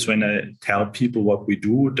funny always when I tell people what we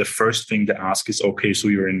do, the first thing they ask is, okay, so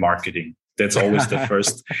you're in marketing. That's always the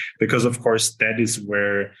first, because of course that is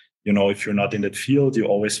where, if you're not in that field, you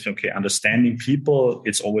always think, okay, understanding people,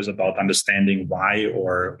 it's always about understanding why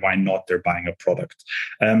or why not they're buying a product.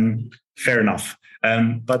 Fair enough.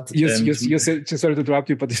 But you said, just sorry to interrupt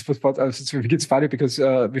you, but this was what I think it's funny because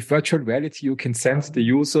with virtual reality, you can send the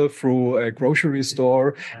user through a grocery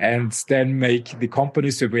store and then make the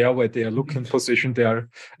companies aware where they are looking positioned there.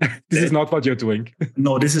 This is not what you're doing.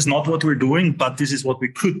 No, this is not what we're doing, but this is what we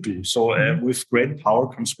could do. So with great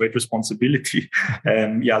power comes great responsibility.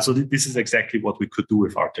 So this is exactly what we could do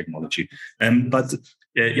with our technology. But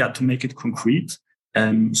to make it concrete,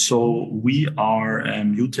 so we are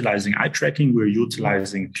utilizing eye tracking. We're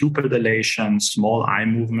utilizing pupil dilation, small eye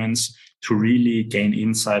movements to really gain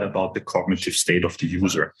insight about the cognitive state of the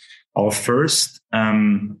user. Our first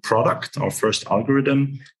product, our first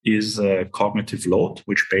algorithm is cognitive load,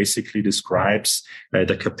 which basically describes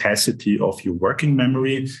the capacity of your working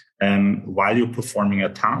memory. While you're performing a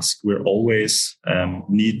task, we always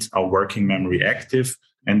need our working memory active.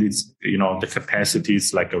 And it's, the capacity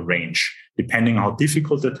is like a range, depending how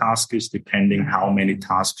difficult the task is, depending how many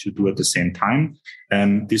tasks you do at the same time.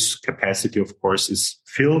 And this capacity, of course, is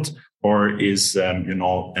filled or is,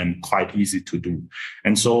 quite easy to do.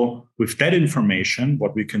 And so with that information,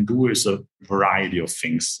 what we can do is a variety of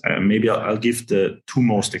things. Maybe I'll give the two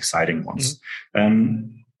most exciting ones.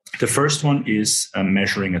 The first one is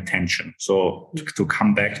measuring attention. So to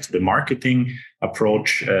come back to the marketing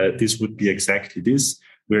approach, this would be exactly this.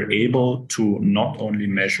 We're able to not only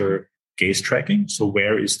measure gaze tracking, so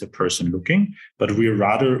where is the person looking, but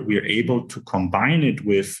we're able to combine it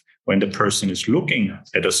with when the person is looking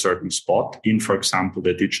at a certain spot in, for example,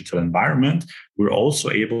 the digital environment. We're also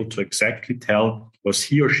able to exactly tell, was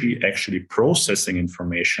he or she actually processing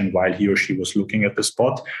information while he or she was looking at the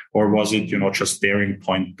spot, or was it, just staring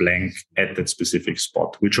point blank at that specific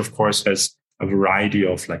spot, which of course has a variety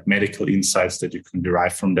of like medical insights that you can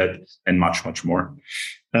derive from that and much, much more.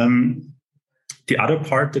 The other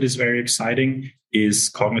part that is very exciting is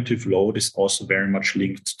cognitive load is also very much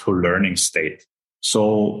linked to learning state.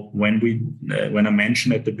 So when I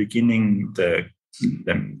mentioned at the beginning the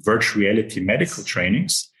virtual reality medical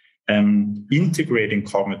trainings, integrating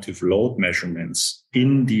cognitive load measurements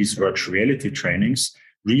in these virtual reality trainings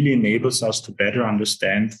really enables us to better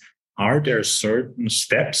understand are there certain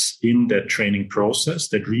steps in the training process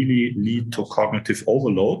that really lead to cognitive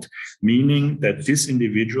overload, meaning that this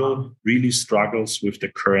individual really struggles with the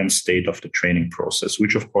current state of the training process,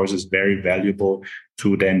 which of course is very valuable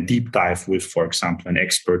to then deep dive with, for example, an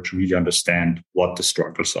expert to really understand what the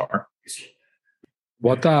struggles are.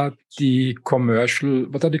 What are the commercial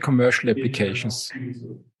applications?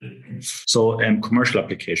 So commercial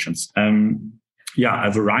applications.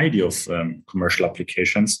 A variety of commercial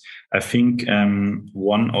applications. I think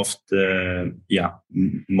one of the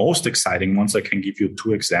most exciting ones, I can give you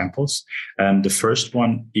two examples. The first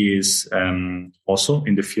one is also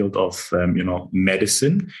in the field of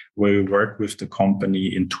medicine, where we work with the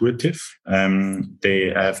company Intuitive.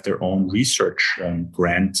 They have their own research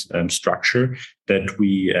grant structure that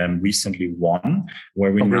we recently won,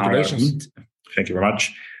 where we now thank you very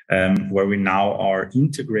much. Where we now are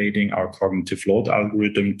integrating our cognitive load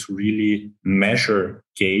algorithm to really measure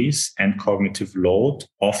gaze and cognitive load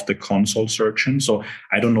of the console surgeon. So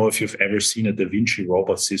I don't know if you've ever seen a Da Vinci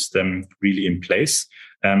robot system really in place,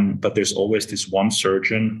 but there's always this one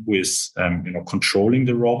surgeon who is controlling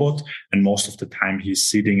the robot, and most of the time he's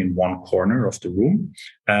sitting in one corner of the room.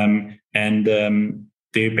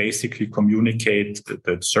 They basically communicate,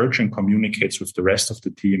 the surgeon communicates with the rest of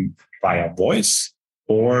the team via voice,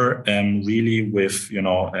 or really with,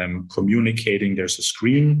 communicating. There's a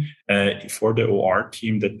screen for the OR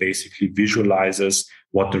team that basically visualizes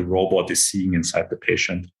what the robot is seeing inside the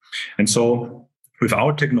patient. And so with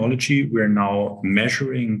our technology, we're now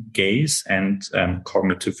measuring gaze and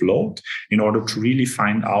cognitive load in order to really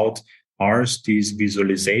find out, are these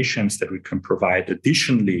visualizations that we can provide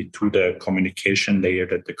additionally to the communication layer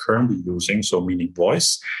that they're currently using, so meaning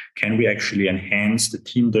voice, can we actually enhance the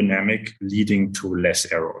team dynamic, leading to less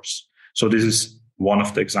errors? So this is one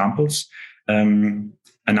of the examples.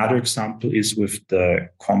 Another example is with the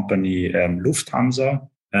company Lufthansa,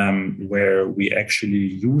 where we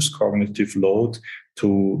actually use cognitive load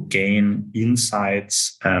to gain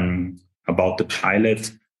insights about the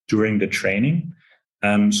pilot during the training.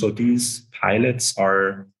 So these pilots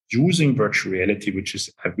are using virtual reality, which is,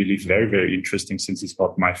 I believe, very, very interesting since it's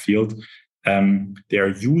not my field. They are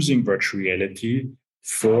using virtual reality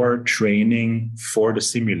for training for the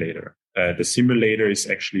simulator. The simulator is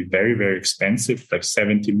actually very, very expensive, like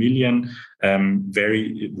 70 million.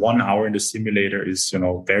 1 hour in the simulator is,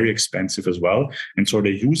 very expensive as well. And so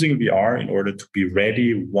they're using VR in order to be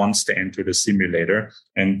ready once they enter the simulator.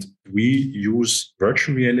 And we use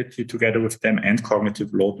virtual reality together with them and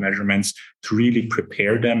cognitive load measurements to really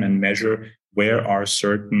prepare them and measure where are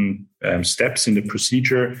certain steps in the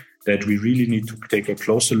procedure that we really need to take a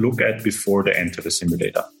closer look at before they enter the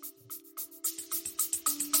simulator.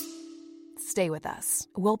 Stay with us.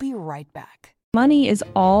 We'll be right back. Money is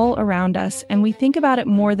all around us, and we think about it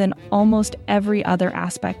more than almost every other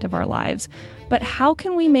aspect of our lives. But how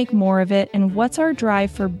can we make more of it, and what's our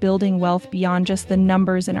drive for building wealth beyond just the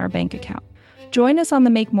numbers in our bank account? Join us on the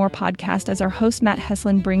Make More podcast as our host Matt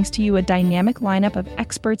Heslin brings to you a dynamic lineup of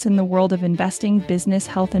experts in the world of investing, business,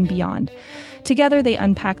 health, and beyond. Together, they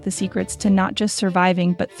unpack the secrets to not just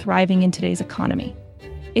surviving, but thriving in today's economy.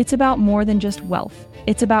 It's about more than just wealth.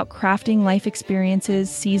 It's about crafting life experiences,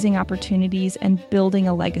 seizing opportunities, and building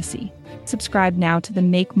a legacy. Subscribe now to the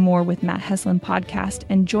Make More with Matt Heslin podcast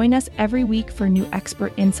and join us every week for new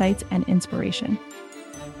expert insights and inspiration.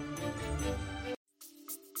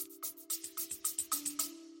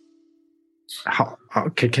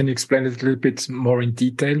 Can you explain it a little bit more in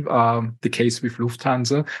detail, the case with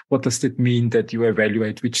Lufthansa? What does that mean that you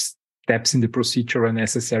evaluate which steps in the procedure are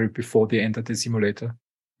necessary before they enter the simulator?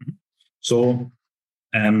 So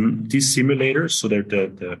these simulators, so they're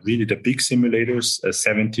the really the big simulators,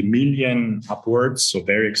 70 million upwards, so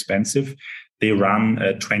very expensive. They run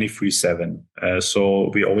 24/7.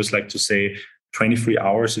 So we always like to say 23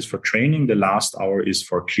 hours is for training. The last hour is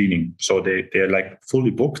for cleaning. So they're like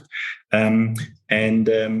fully booked.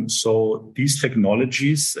 So these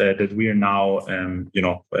technologies that we are now,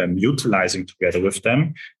 utilizing together with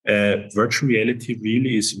them, virtual reality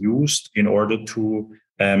really is used in order to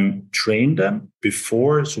train them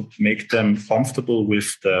before, so make them comfortable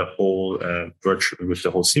with the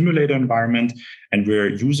whole simulator environment. And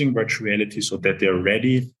we're using virtual reality so that they're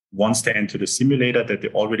ready once they enter the simulator, that they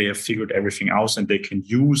already have figured everything out and they can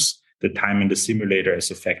use the time in the simulator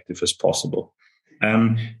as effective as possible.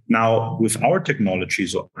 Now, with our technology,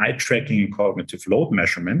 so eye tracking and cognitive load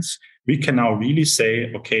measurements, we can now really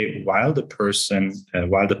say, okay, while the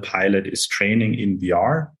pilot is training in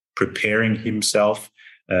VR, preparing himself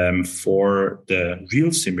for the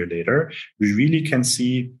real simulator, we really can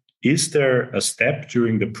see, is there a step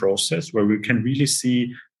during the process where we can really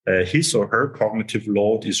see his or her cognitive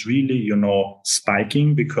load is really,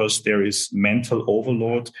 spiking because there is mental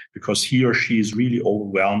overload, because he or she is really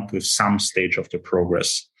overwhelmed with some stage of the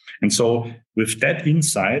progress. And so with that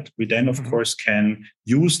insight, we then, of course, can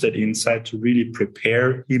use that insight to really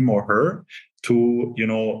prepare him or her to,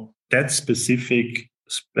 that specific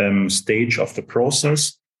stage of the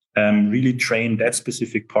process, really train that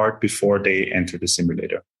specific part before they enter the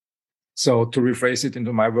simulator. So to rephrase it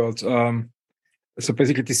into my world, so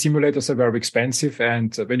basically the simulators are very expensive.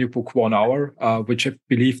 And when you book 1 hour, which I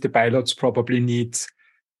believe the pilots probably need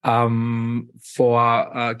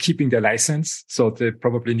for keeping their license. So they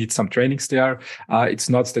probably need some trainings there. It's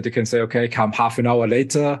not that you can say, okay, come half an hour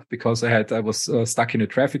later because I was stuck in a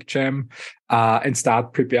traffic jam, and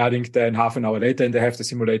start preparing then half an hour later and they have the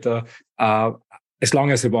simulator, as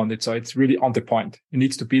long as they want it. So it's really on the point. You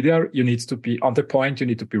need to be there. You need to be on the point. You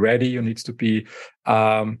need to be ready. You need to be,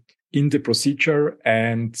 in the procedure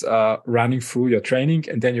and running through your training,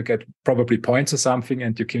 and then you get probably points or something,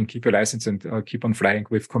 and you can keep your license and keep on flying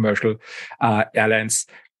with commercial airlines.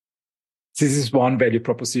 This is one value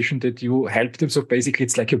proposition that you help them. So basically,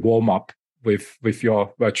 it's like a warm up with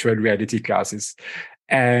your virtual reality classes.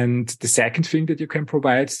 And the second thing that you can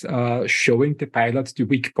provide, showing the pilot the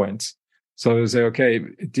weak points. So you say, okay,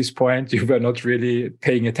 at this point, you were not really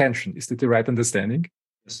paying attention. Is that the right understanding?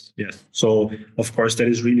 Yes. So, of course, that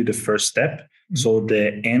is really the first step. So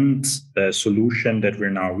the end solution that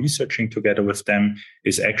we're now researching together with them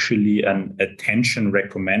is actually an attention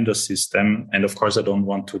recommender system. And of course, I don't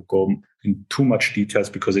want to go in too much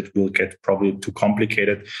details because it will get probably too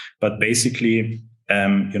complicated. But basically,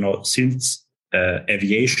 since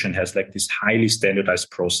aviation has like these highly standardized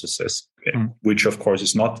processes, which of course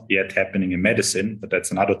is not yet happening in medicine, but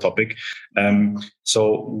that's another topic.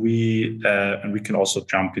 So we and we can also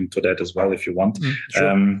jump into that as well if you want.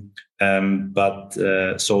 Sure.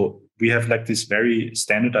 So we have like this very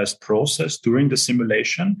standardized process during the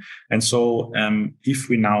simulation. And so if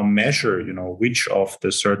we now measure, which of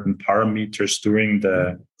the certain parameters during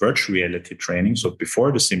the virtual reality training, so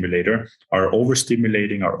before the simulator, are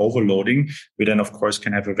overstimulating, are overloading, we then, of course,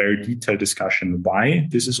 can have a very detailed discussion why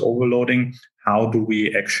this is overloading. How do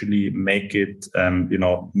we actually make it,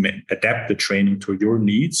 adapt the training to your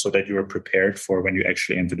needs so that you are prepared for when you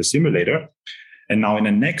actually enter the simulator. And now in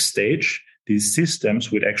the next stage, these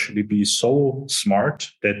systems would actually be so smart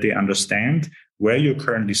that they understand where you're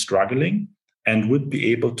currently struggling and would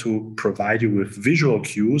be able to provide you with visual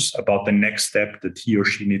cues about the next step that he or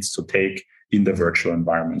she needs to take in the virtual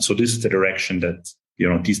environment. So this is the direction that,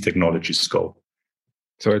 these technologies go.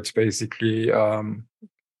 So it's basically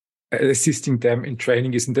assisting them in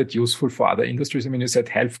training. Isn't that useful for other industries? I mean, you said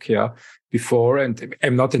healthcare before, and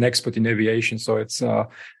I'm not an expert in aviation, so it's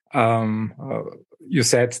you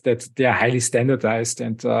said that they are highly standardized,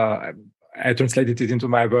 and I translated it into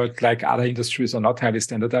my word like other industries are not highly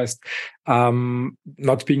standardized.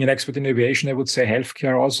 Not being an expert in aviation, I would say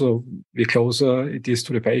healthcare also, the closer it is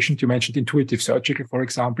to the patient. You mentioned intuitive surgical, for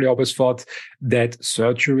example. I always thought that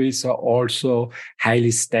surgeries are also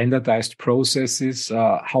highly standardized processes,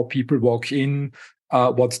 how people walk in,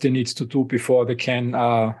 what they need to do before they can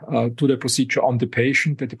do the procedure on the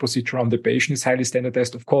patient, that the procedure on the patient is highly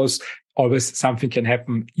standardized. Of course, always something can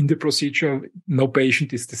happen in the procedure. No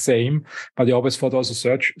patient is the same, but I always thought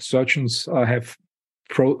also surgeons have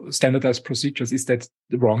standardized procedures. Is that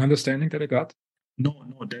the wrong understanding that I got? No,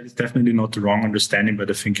 that is definitely not the wrong understanding, but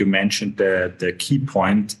I think you mentioned the key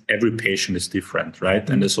point. Every patient is different, right?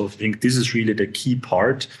 Mm-hmm. And so I think this is really the key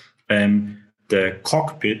part. The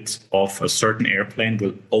cockpit of a certain airplane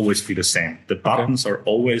will always be the same. The buttons are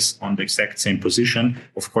always on the exact same position.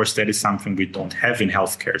 Of course, that is something we don't have in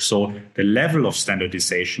healthcare. So the level of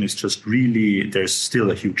standardization is just really, there's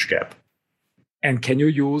still a huge gap. And can you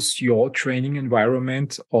use your training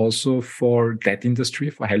environment also for that industry,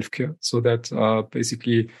 for healthcare? So that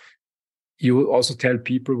basically you also tell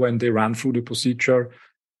people when they run through the procedure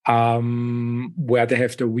where they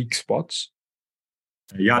have their weak spots?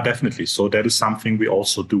 Yeah, definitely. So that is something we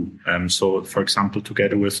also do. So, for example,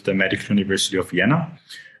 together with the Medical University of Vienna,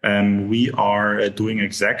 we are doing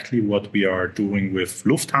exactly what we are doing with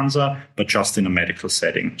Lufthansa, but just in a medical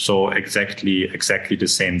setting. So exactly the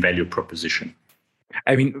same value proposition.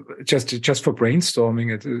 I mean, just for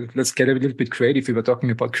brainstorming, let's get a little bit creative. We were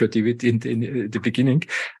talking about creativity in the beginning.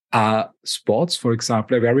 Sports, for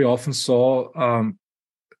example, I very often saw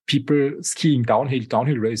people skiing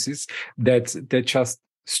downhill races that just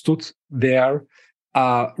stood there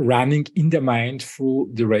running in their mind through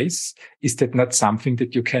the race. Is that not something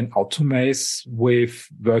that you can automate with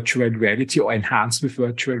virtual reality or enhance with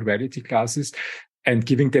virtual reality classes? and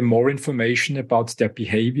giving them more information about their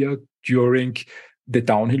behavior during the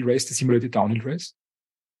downhill race, the simulated downhill race?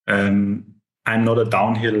 I'm not a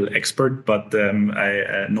downhill expert, but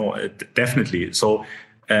I know definitely. So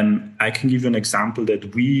I can give you an example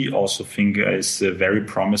that we also think is very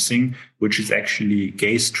promising, which is actually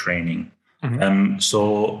gaze training. Mm-hmm.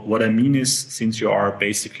 So what I mean is, since you are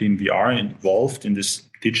basically in VR involved in this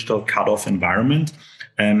digital cutoff environment,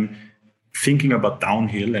 thinking about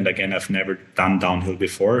downhill, and again, I've never done downhill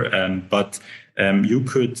before, but you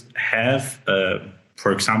could have,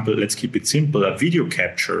 for example, let's keep it simple, a video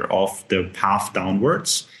capture of the path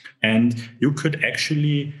downwards. And you could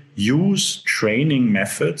actually use training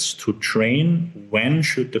methods to train when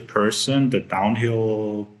should the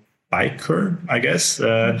downhill biker, I guess,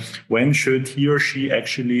 when should he or she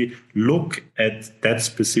actually look at that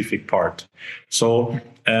specific part. So,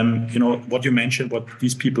 what you mentioned, what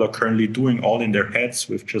these people are currently doing all in their heads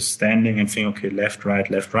with just standing and saying, okay, left,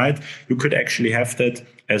 right, you could actually have that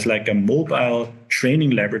as like a mobile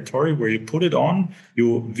training laboratory where you put it on,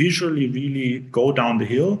 you visually really go down the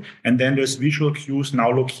hill, and then there's visual cues. Now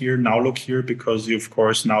look here, because you, of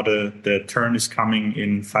course, now the turn is coming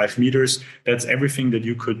in 5 meters. That's everything that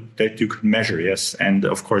you could measure, yes, and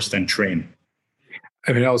of course then train.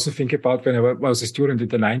 I mean, I also think about when I was a student in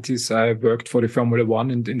the 90s, I worked for the Formula One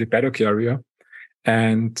in the paddock area.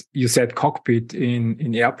 And you said cockpit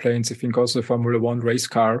in airplanes. I think also a Formula One race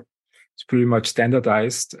car is pretty much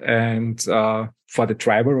standardized. And for the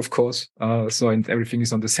driver, of course, and everything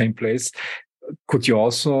is on the same place. Could you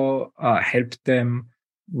also help them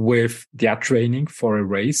with their training for a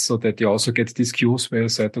race so that they also get these cues where you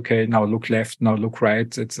said, okay, now look left, now look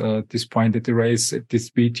right. At this point at the race, at this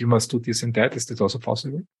speed, you must do this and that. Is that also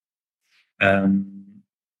possible?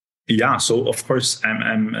 Yeah. So of course,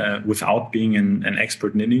 I'm without being an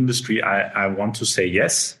expert in the industry, I want to say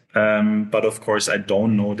yes. But of course, I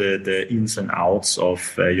don't know the ins and outs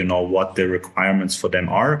of, what the requirements for them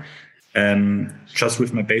are. Just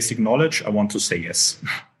with my basic knowledge, I want to say yes.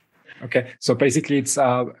 Okay, so basically it's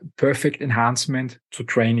a perfect enhancement to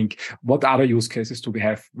training. What other use cases do we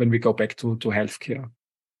have when we go back to healthcare?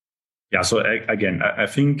 Yeah, so again, I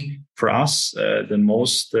think for us, the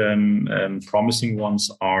most promising ones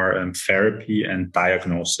are therapy and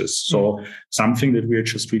diagnosis. So something that we're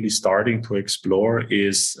just really starting to explore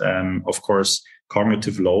is, of course,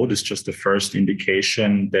 cognitive load is just the first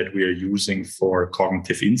indication that we are using for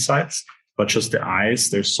cognitive insights. But just the eyes,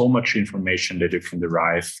 there's so much information that you can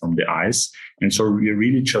derive from the eyes. And so we're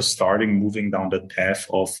really just moving down the path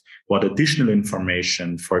of what additional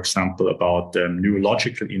information, for example, about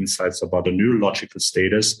neurological insights, about the neurological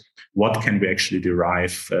status, what can we actually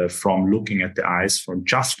derive from looking at the eyes, from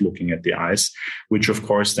just looking at the eyes, which of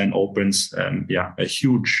course then opens a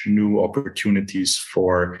huge new opportunities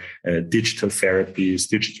for digital therapies,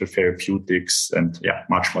 digital therapeutics, and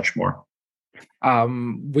much, much more.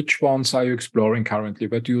 Which ones are you exploring currently?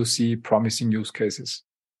 Where do you see promising use cases?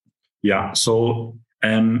 Yeah, so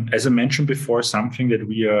as I mentioned before, something that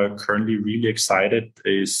we are currently really excited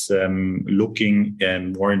is looking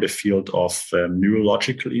more in the field of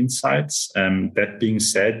neurological insights. That being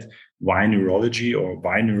said, why neurology or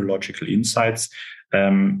why neurological insights?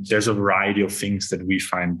 There's a variety of things that we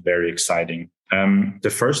find very exciting. The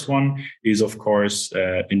first one is, of course,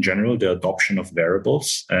 in general, the adoption of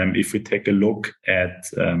wearables. If we take a look at,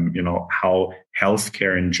 how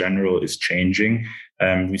healthcare in general is changing,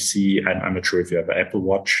 we see, I'm not sure if you have an Apple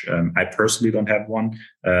Watch. I personally don't have one,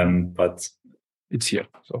 but it's here.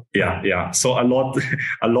 So yeah. So a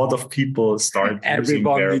lot of people start.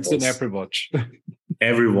 Everyone needs an Apple Watch.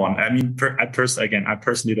 Everyone. I mean, I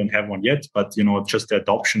personally don't have one yet, but just the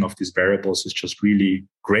adoption of these wearables is just really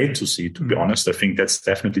great to see. To be honest, I think that's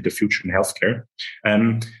definitely the future in healthcare.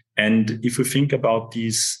 And if we think about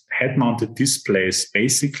these head-mounted displays,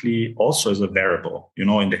 basically also as a wearable, in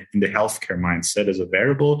the healthcare mindset, as a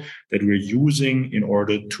wearable that we're using in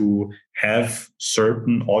order to have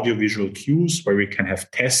certain audiovisual cues where we can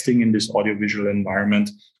have testing in this audiovisual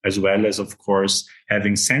environment, as well as, of course,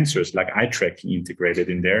 having sensors like eye tracking integrated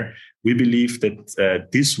in there. We believe that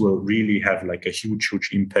this will really have like a huge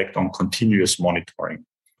impact on continuous monitoring.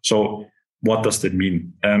 So what does that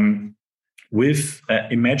mean?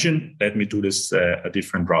 Imagine, let me do this a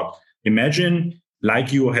different route. Imagine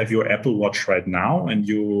like you have your Apple Watch right now and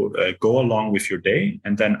you go along with your day.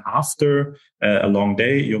 And then after a long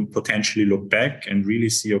day, you potentially look back and really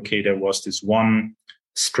see, okay, there was this one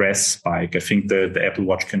stress spike. I think the Apple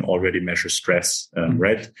Watch can already measure stress,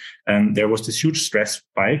 right? And there was this huge stress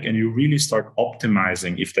spike, and you really start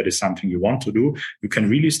optimizing. If that is something you want to do, you can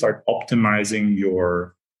really start optimizing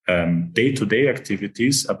your day-to-day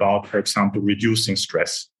activities about, for example, reducing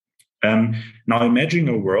stress. Now imagine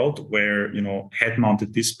a world where,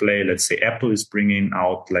 head-mounted display, let's say Apple is bringing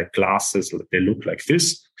out like glasses, they look like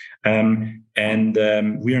this. We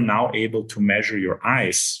are now able to measure your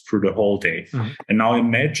eyes through the whole day. Mm-hmm. And now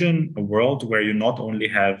imagine a world where you not only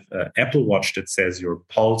have an Apple Watch that says your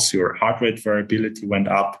pulse, your heart rate variability went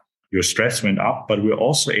up, your stress went up, but we're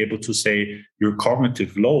also able to say your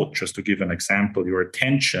cognitive load, just to give an example, your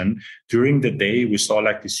attention during the day, we saw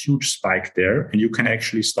like this huge spike there, and you can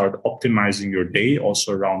actually start optimizing your day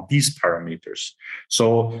also around these parameters.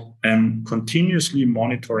 So continuously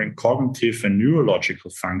monitoring cognitive and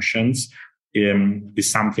neurological functions is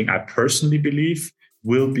something I personally believe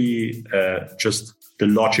will be just the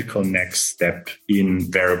logical next step in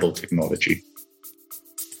wearable technology.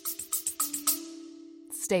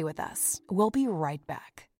 Stay with us. We'll be right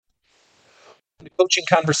back. Coaching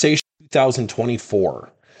Conversation 2024.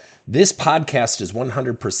 This podcast is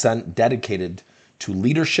 100% dedicated to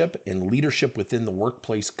leadership and leadership within the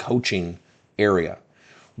workplace coaching area.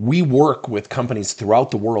 We work with companies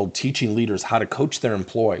throughout the world teaching leaders how to coach their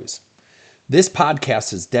employees. This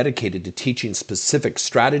podcast is dedicated to teaching specific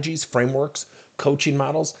strategies, frameworks, coaching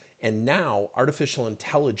models, and now artificial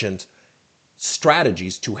intelligence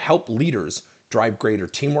strategies to help leaders drive greater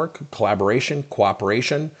teamwork, collaboration,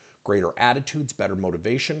 cooperation, greater attitudes, better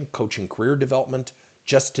motivation, coaching career development,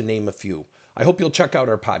 just to name a few. I hope you'll check out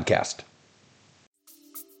our podcast.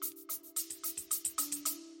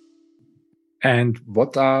 And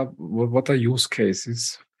what are use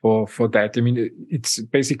cases for that? I mean, it's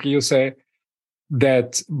basically you say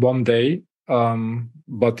that one day,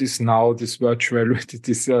 but is now this virtual reality,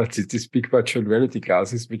 this big virtual reality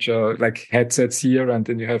glasses, which are like headsets here, and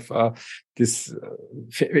then you have this.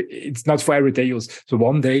 It's not for everyday use. So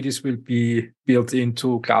one day this will be built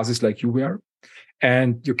into glasses like you wear,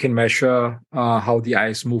 and you can measure how the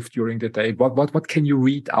eyes move during the day. What can you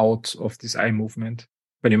read out of this eye movement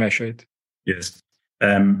when you measure it? Yes.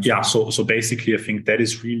 So basically, I think that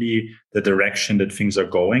is really the direction that things are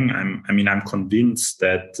going. I'm convinced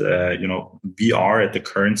that, VR at the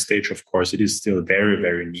current stage, of course, it is still very,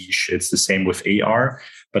 very niche. It's the same with AR,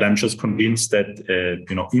 but I'm just convinced that,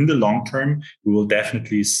 in the long term, we will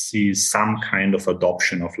definitely see some kind of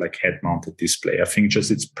adoption of like head-mounted display. I think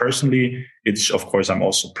it's of course, I'm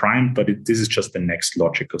also primed, but this is just the next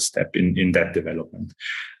logical step in that development.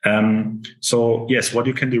 So yes, what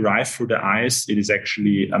you can derive through the eyes, it is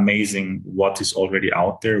actually amazing what is already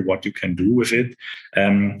out there, what you can do with it.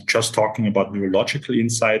 Just talking about neurological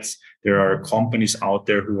insights, there are companies out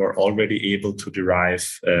there who are already able to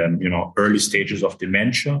derive, early stages of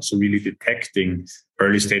dementia. So really detecting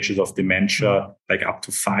early stages of dementia, like up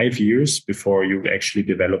to 5 years before you actually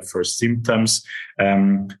develop first symptoms.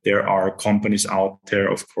 There are companies out there,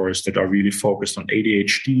 of course, that are really focused on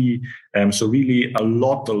ADHD. So really a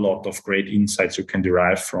lot of great insights you can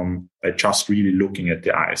derive from by just really looking at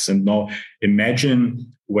the eyes. And now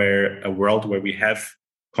imagine a world where we have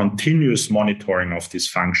continuous monitoring of these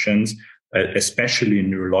functions, especially in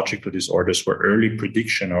neurological disorders where early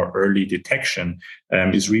prediction or early detection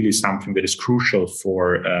is really something that is crucial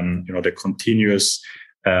for the continuous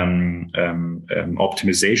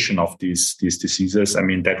optimization of these diseases. I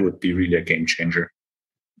mean, that would be really a game changer.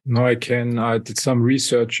 No, I did some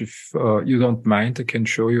research. If you don't mind, I can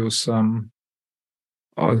show you some,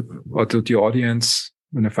 or to the audience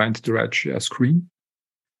when I find the right share screen.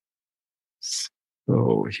 So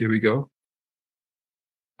here we go.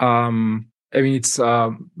 It's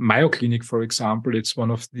Mayo Clinic, for example. It's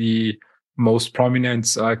one of the most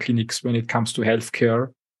prominent clinics when it comes to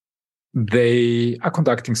healthcare. They are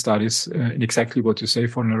conducting studies in exactly what you say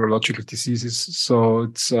for neurological diseases. So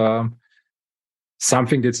it's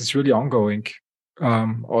something that is really ongoing.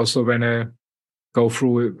 Also, when I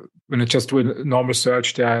just do a normal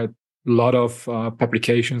search, there are a lot of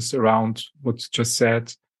publications around what's just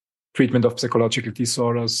said, treatment of psychological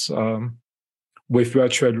disorders with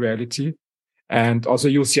virtual reality. And also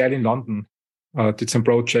UCL in London did some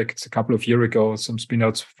projects a couple of years ago, some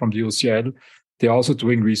spin-outs from the UCL. They're also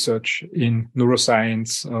doing research in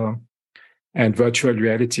neuroscience and virtual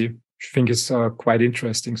reality, which I think is quite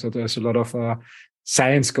interesting. So there's a lot of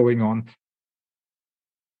science going on.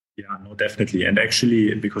 Yeah, no, definitely. And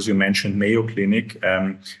actually, because you mentioned Mayo Clinic,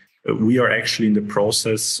 we are actually in the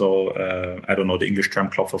process. So I don't know the English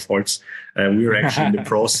term, Klopf auf Holz. We are actually in the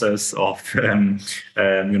process of,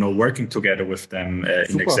 working together with them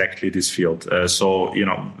in exactly this field. So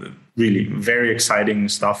really very exciting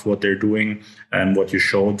stuff what they're doing and what you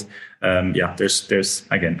showed. There's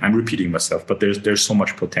again, I'm repeating myself, but there's so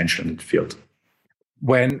much potential in the field.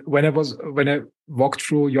 when I walked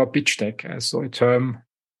through your pitch deck, I saw a term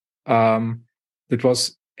that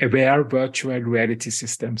was aware virtual reality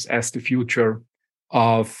systems as the future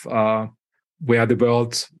of where the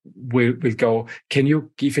world will go. Can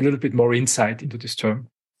you give a little bit more insight into this term?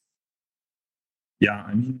 Yeah,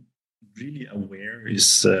 I mean, really aware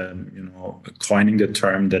is coining the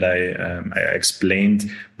term that I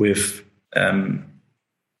explained with.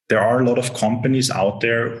 There are a lot of companies out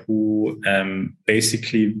there who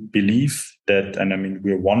basically believe that, and I mean,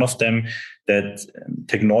 we're one of them, that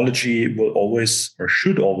technology will always or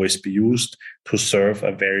should always be used to serve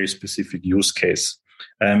a very specific use case.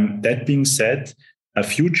 That being said, a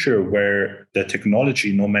future where the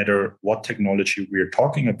technology, no matter what technology we're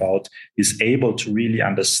talking about, is able to really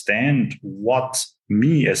understand what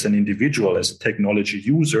me as an individual, as a technology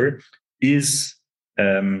user, is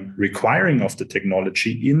requiring of the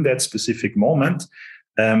technology in that specific moment.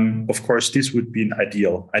 Of course, this would be an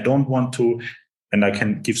ideal. I don't want to, and I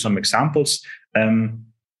can give some examples.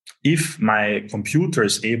 If my computer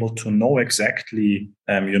is able to know exactly,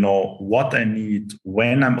 what I need,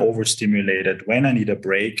 when I'm overstimulated, when I need a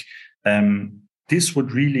break, this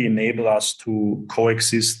would really enable us to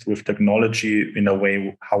coexist with technology in a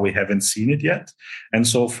way how we haven't seen it yet. And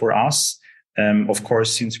so for us, of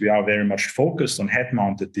course, since we are very much focused on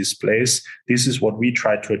head-mounted displays, this is what we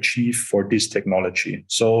try to achieve for this technology.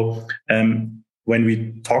 So when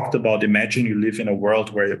we talked about, imagine you live in a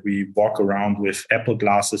world where we walk around with Apple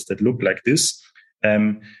glasses that look like this.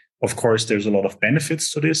 Of course, there's a lot of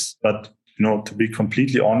benefits to this, but to be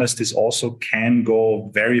completely honest, this also can go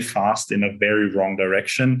very fast in a very wrong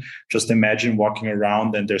direction. Just imagine walking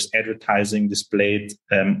around and there's advertising displayed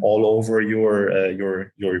all over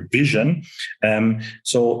your vision.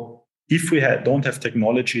 So if we don't have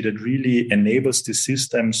technology that really enables the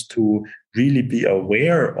systems to really be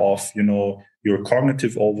aware of, your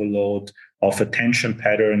cognitive overload, of attention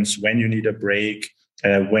patterns, when you need a break,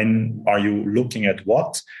 when are you looking at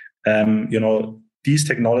what, these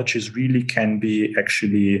technologies really can be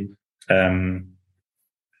actually, how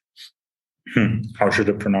should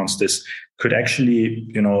I pronounce this? Could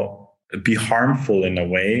actually, be harmful in a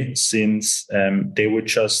way, since they would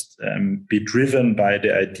just be driven by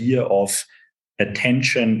the idea of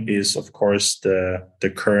attention is, of course,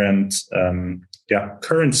 the current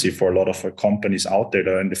currency for a lot of companies out there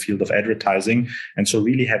that are in the field of advertising. And so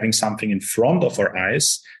really having something in front of our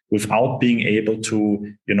eyes without being able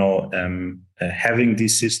to, having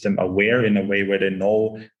this system aware in a way where they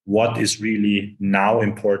know what is really now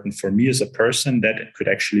important for me as a person, that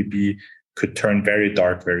could turn very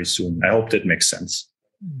dark very soon. I hope that makes sense.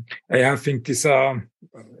 I think this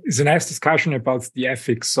is a nice discussion about the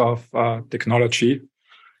ethics of technology.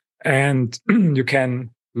 And you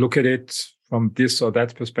can look at it from this or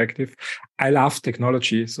that perspective. I love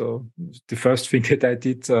technology. So the first thing that I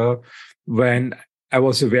did when I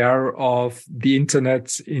was aware of the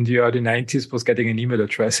internet in the early 90s was getting an email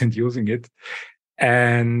address and using it.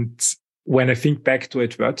 And when I think back to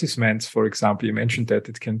advertisements, for example, you mentioned that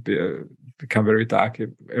it can become very dark. I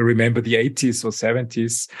remember the 80s or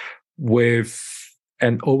 70s with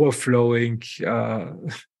an overflowing,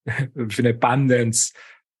 with an abundance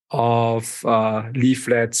of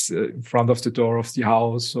leaflets in front of the door of the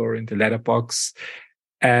house or in the letterbox.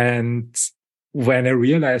 And when I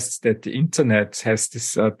realized that the internet has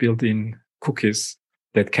this built-in cookies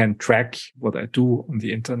that can track what I do on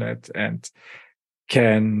the internet and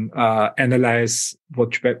can analyze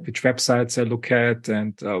which websites I look at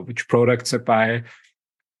and which products I buy.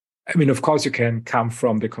 I mean, of course, you can come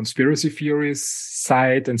from the conspiracy theories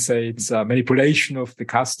side and say it's a manipulation of the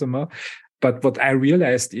customer. But what I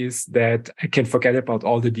realized is that I can forget about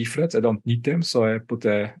all the leaflets. I don't need them. So I put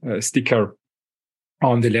a sticker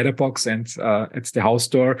on the letterbox and at the house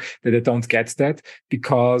door that I don't get that,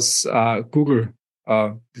 because Google,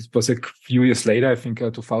 this was a few years later, I think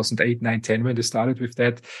 2008, 9, 10, when they started with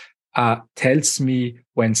that, tells me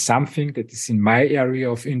when something that is in my area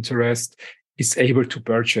of interest is able to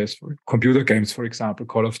purchase for computer games, for example,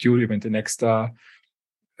 Call of Duty, when the next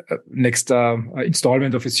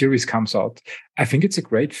installment of a series comes out. I think it's a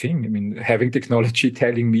great thing. I mean, having technology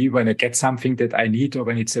telling me when I get something that I need or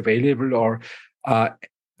when it's available, or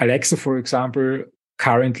Alexa, for example,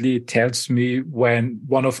 currently tells me when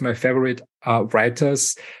one of my favorite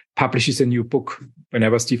writers publishes a new book.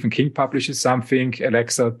 Whenever Stephen King publishes something,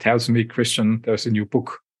 Alexa tells me, Christian, there's a new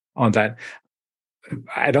book online.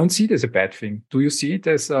 I don't see it as a bad thing. Do you see it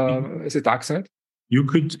as a dark side? You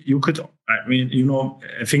could. I mean,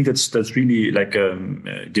 I think that's really like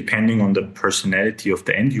depending on the personality of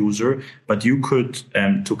the end user. But you could,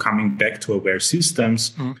 to coming back to aware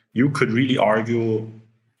systems, you could really argue,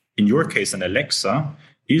 in your case, an Alexa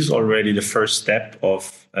is already the first step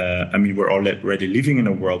of. We're already living in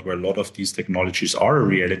a world where a lot of these technologies are a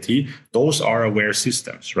reality. Those are aware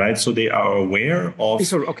systems, right? So they are aware of.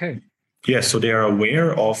 Okay. Yes, so they are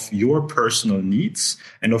aware of your personal needs.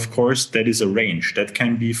 And of course, that is a range. That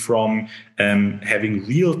can be from having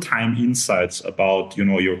real-time insights about,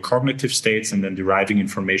 your cognitive states and then deriving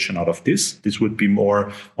information out of this. This would be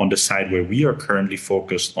more on the side where we are currently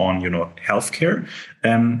focused on, healthcare.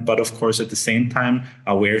 But of course, at the same time,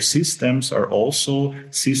 aware systems are also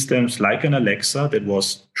systems like an Alexa that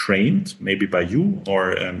was trained maybe by you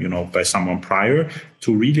or, by someone prior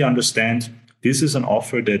to really understand this is an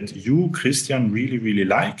offer that you, Christian, really, really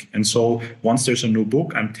like. And so once there's a new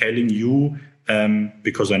book, I'm telling you,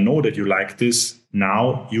 because I know that you like this,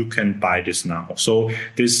 now you can buy this now. So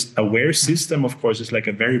this aware system, of course, is like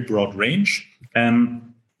a very broad range.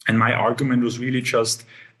 And my argument was really just,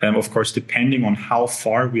 of course, depending on how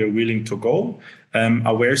far we are willing to go,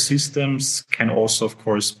 aware systems can also, of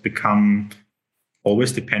course, become,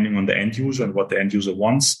 always depending on the end user and what the end user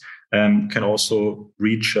wants, can also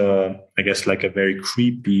reach, like a very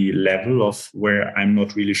creepy level of where I'm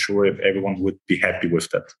not really sure if everyone would be happy with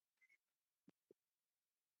that.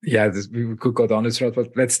 Yeah, we could go down this road,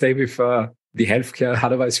 but let's stay with the healthcare.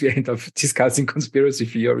 Otherwise, we end up discussing conspiracy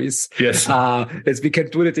theories. Yes. We can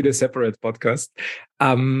do it in a separate podcast.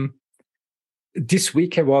 This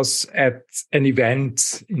week I was at an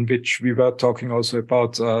event in which we were talking also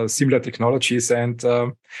about similar technologies. And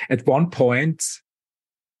at one point,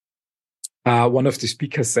 one of the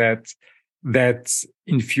speakers said that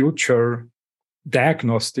in future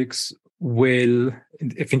diagnostics will,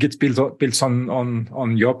 I think it's built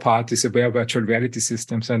on your part, is aware virtual reality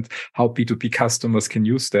systems and how B2B customers can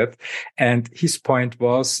use that. And his point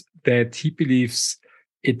was that he believes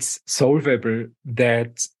it's solvable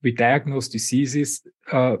that we diagnose diseases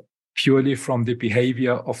purely from the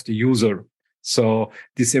behavior of the user. So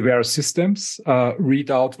these aware systems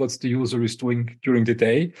read out what the user is doing during the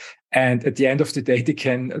day. And at the end of the day, they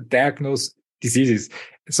can diagnose diseases.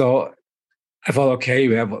 So I thought, okay,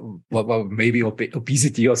 we have maybe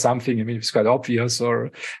obesity or something. I mean, it's quite obvious.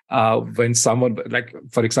 Or when someone, like,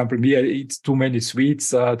 for example, me, I eat too many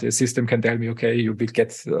sweets, the system can tell me, okay, you will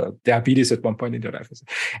get diabetes at one point in your life.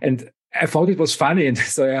 And I thought it was funny. And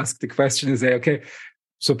so I asked the question and say, okay,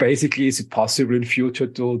 so basically, is it possible in future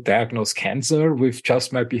to diagnose cancer with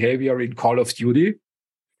just my behavior in Call of Duty?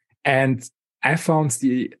 And I found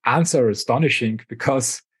the answer astonishing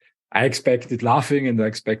because I expected laughing and I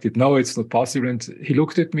expected, no, it's not possible. And he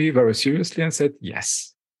looked at me very seriously and said,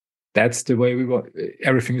 yes, that's the way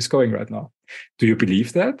everything is going right now. Do you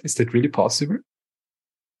believe that? Is that really possible?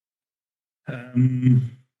 Yeah,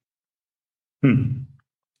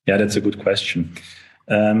 that's a good question.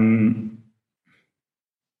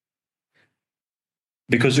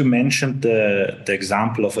 Because you mentioned the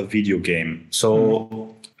example of a video game.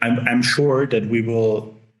 So I'm sure that we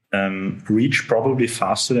will reach probably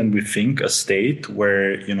faster than we think a state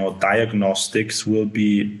where, diagnostics will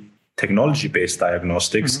be technology-based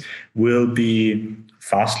diagnostics will be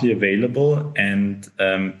fastly available and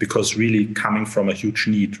because really coming from a huge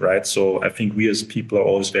need, right? So I think we as people are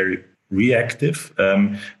always very reactive,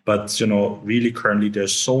 but really currently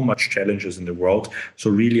there's so much challenges in the world. So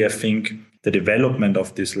really, I think the development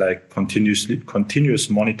of this like continuous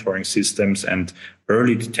monitoring systems and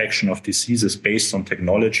early detection of diseases based on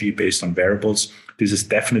technology, based on wearables, this is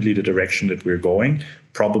definitely the direction that we're going,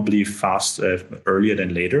 probably earlier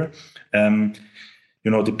than later.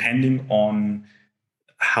 Depending on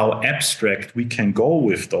how abstract we can go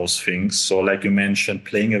with those things. So like you mentioned,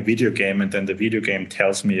 playing a video game and then the video game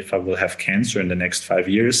tells me if I will have cancer in the next 5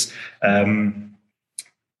 years.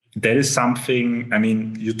 That is something, I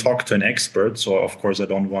mean, you talk to an expert, so of course I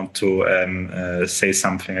don't want to say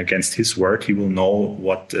something against his word. He will know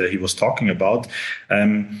what he was talking about.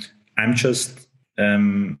 I'm just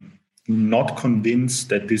not convinced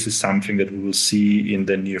that this is something that we will see in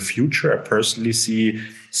the near future. I personally see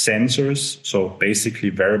sensors, so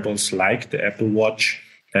basically wearables like the Apple Watch,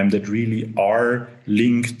 that really are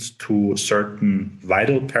linked to certain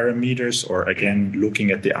vital parameters, or again, looking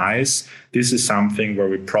at the eyes. This is something where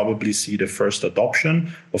we probably see the first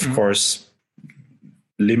adoption. Of course,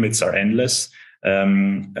 limits are endless.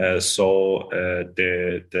 So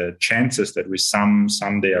the chances that we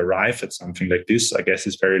someday arrive at something like this, I guess,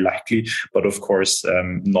 is very likely, but of course,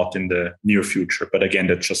 not in the near future. But again,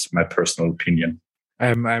 that's just my personal opinion.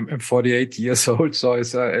 I'm 48 years old, so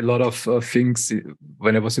it's a lot of things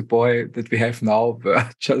when I was a boy that we have now were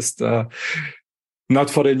just not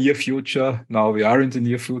for the near future. Now we are in the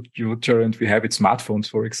near future, and we have it smartphones,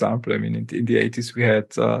 for example. I mean, in the 80s, we had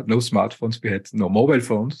no smartphones, we had no mobile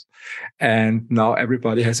phones. And now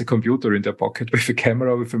everybody has a computer in their pocket with a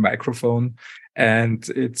camera, with a microphone. And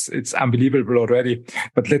it's unbelievable already.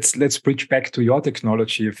 But let's bridge back to your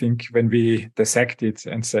technology. I think when we dissect it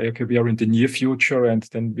and say, okay, we are in the near future, and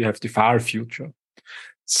then we have the far future.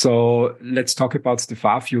 So let's talk about the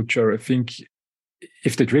far future. I think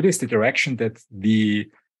if that really is the direction that the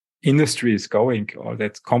industry is going, or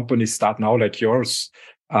that companies start now like yours,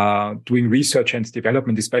 doing research and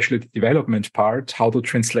development, especially the development part, how to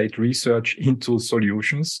translate research into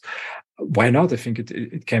solutions, why not? I think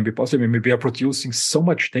it can be possible. I mean, we are producing so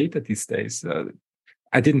much data these days.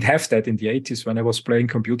 I didn't have that in the 80s when I was playing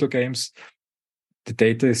computer games. The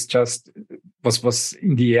data is just was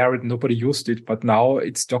in the air and nobody used it, but now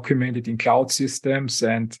it's documented in cloud systems,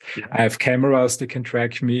 and I have cameras that can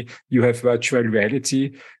track me. You have virtual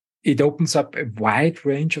reality. It opens up a wide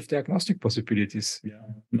range of diagnostic possibilities. Yeah,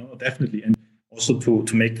 no, definitely. And also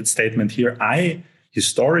to make that statement here,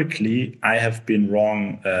 historically, I have been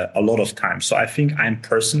wrong a lot of times. So I think I'm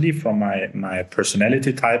personally, from my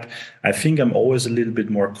personality type, I think I'm always a little bit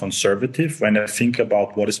more conservative when I think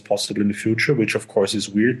about what is possible in the future, which of course is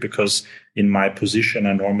weird because in my position,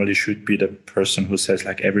 I normally should be the person who says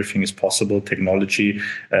like everything is possible, technology,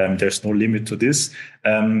 there's no limit to this.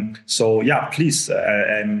 So yeah, please,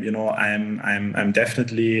 I'm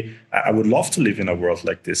definitely, I would love to live in a world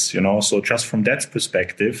like this, so just from that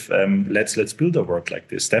perspective, let's build a world like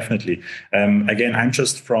this, definitely. Again, I'm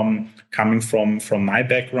just coming from my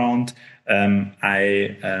background. I'm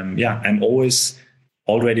always,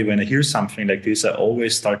 already when I hear something like this, I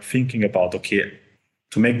always start thinking about, okay,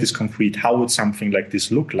 to make this concrete, how would something like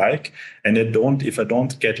this look like? And if I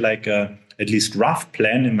don't get like a at least rough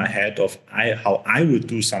plan in my head of how I would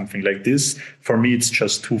do something like this, for me, it's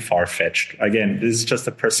just too far-fetched. Again, this is just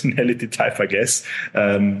a personality type, I guess.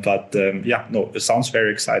 It sounds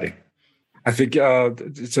very exciting. I think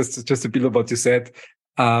just a bit of what you said.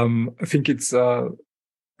 I think it's cultural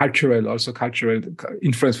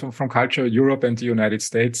influence from culture, Europe and the United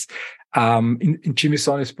States. In Jimmy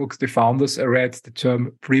Sonne's book, The Founders, I read the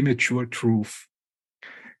term premature truth.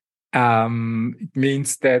 It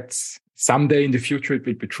means that someday in the future it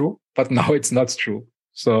will be true, but now it's not true.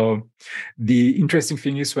 So the interesting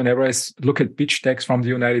thing is, whenever I look at pitch decks from the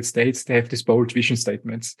United States, they have these bold vision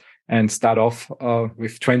statements and start off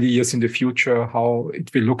with 20 years in the future, how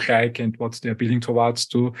it will look like and what they're building towards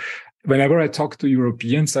to. Whenever I talk to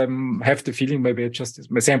Europeans, I have the feeling maybe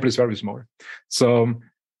my sample is very small. So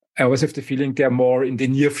I always have the feeling they're more in the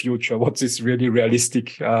near future. What is really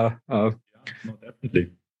realistic?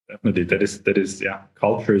 Definitely. That is.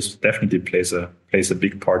 Culture definitely plays a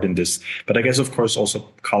big part in this. But I guess, of course, also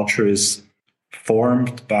culture is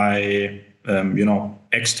formed by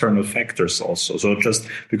external factors also. So just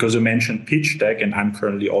because you mentioned pitch deck, and I'm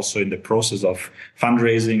currently also in the process of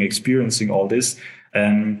fundraising, experiencing all this,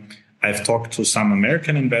 I've talked to some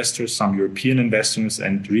American investors, some European investors,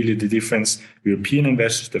 and really the difference, European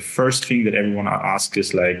investors, the first thing that everyone asks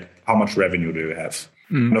is like, how much revenue do you have?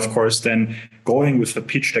 And of course, then going with the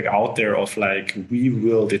pitch deck out there of like, we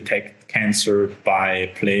will detect cancer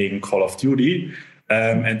by playing Call of Duty,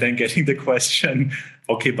 and then getting the question,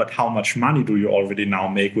 okay, but how much money do you already now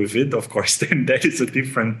make with it? Of course, then that is a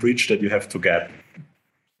different bridge that you have to get.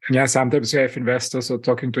 Yeah, sometimes you have investors or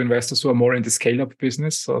talking to investors who are more in the scale-up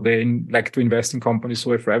business. So they like to invest in companies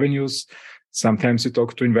who have revenues. Sometimes you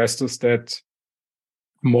talk to investors that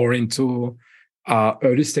more into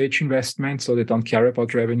early stage investment. So they don't care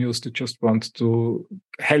about revenues. They just want to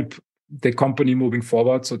help the company moving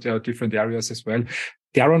forward. So there are different areas as well.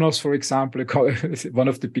 Theranos, for example, one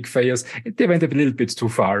of the big failures, they went a little bit too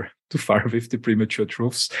far with the premature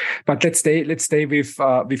truths. But let's stay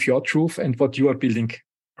with your truth and what you are building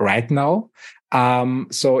right now.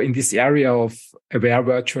 So in this area of aware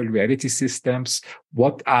virtual reality systems,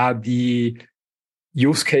 what are the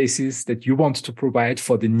use cases that you want to provide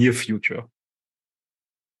for the near future?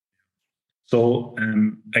 So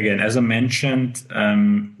again, as I mentioned,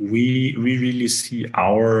 we really see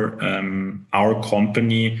our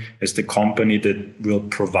company as the company that will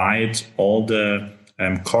provide all the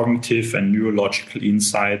cognitive and neurological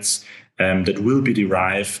insights that will be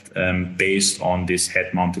derived based on this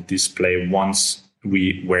head-mounted display once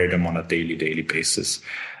we wear them on a daily basis.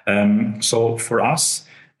 So for us,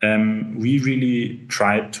 we really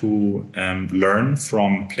try to learn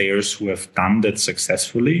from players who have done that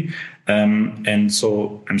successfully. And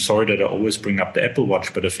so I'm sorry that I always bring up the Apple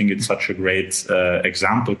Watch, but I think it's such a great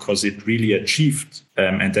example because it really achieved,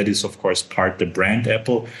 and that is, of course, part the brand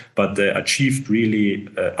Apple, but achieved really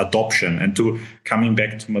adoption. And to coming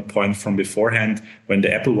back to my point from beforehand, when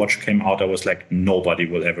the Apple Watch came out, I was like, nobody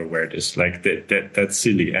will ever wear this. Like that's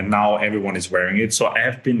silly. And now everyone is wearing it. So I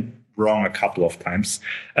have been wrong a couple of times.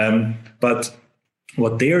 But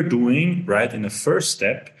what they are doing, right, in the first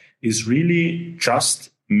step is really just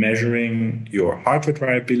measuring your heart rate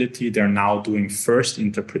variability. They're now doing first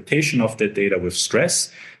interpretation of the data with stress,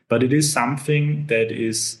 but it is something that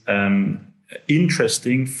is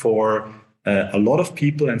interesting for a lot of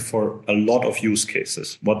people and for a lot of use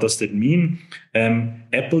cases. What does that mean?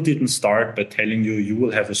 Apple didn't start by telling you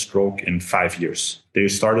will have a stroke in 5 years. They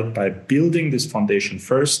started by building this foundation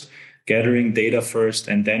first, gathering data first,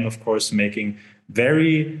 and then, of course, making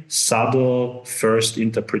very subtle first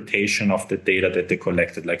interpretation of the data that they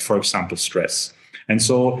collected, like, for example, stress. And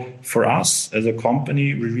so for us as a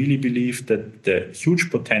company, we really believe that the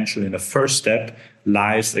huge potential in the first step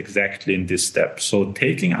lies exactly in this step. So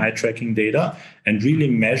taking eye tracking data and really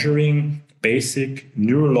measuring basic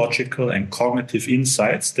neurological and cognitive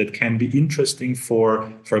insights that can be interesting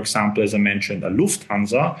for example, as I mentioned, a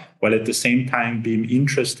Lufthansa, while at the same time being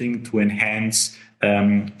interesting to enhance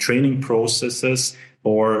training processes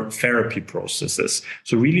or therapy processes.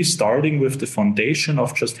 So really starting with the foundation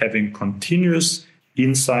of just having continuous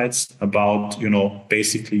insights about,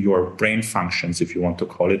 basically your brain functions, if you want to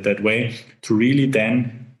call it that way, to really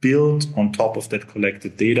then build on top of that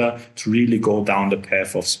collected data to really go down the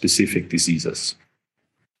path of specific diseases.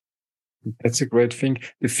 That's a great thing.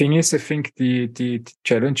 The thing is, I think the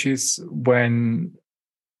challenge is when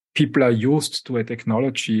people are used to a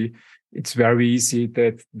technology, it's very easy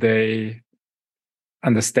that they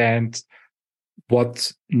understand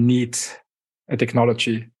what needs a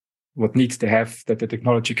technology, what needs they have that the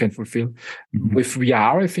technology can fulfill. Mm-hmm. With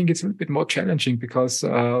VR, I think it's a little bit more challenging because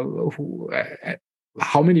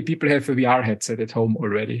how many people have a VR headset at home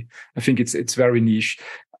already? I think it's very niche.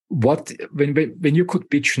 When you could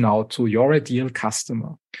pitch now to your ideal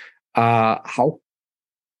customer, how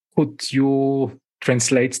could you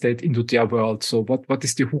translate that into their world? So what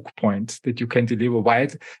is the hook point that you can deliver?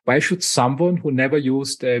 Why should someone who never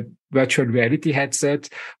used a virtual reality headset,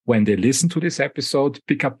 when they listen to this episode,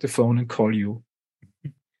 pick up the phone and call you?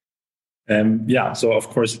 So of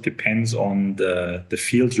course it depends on the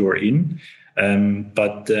field you're in.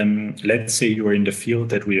 But let's say you're in the field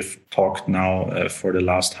that we've talked now for the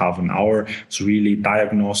last half an hour. So really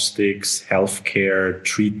diagnostics, healthcare,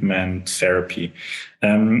 treatment, therapy.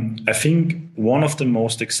 I think one of the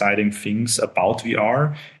most exciting things about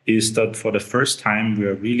VR is that for the first time, we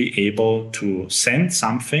are really able to send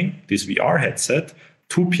something, this VR headset,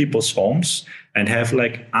 to people's homes and have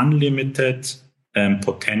like unlimited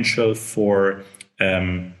potential for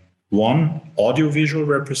one, audiovisual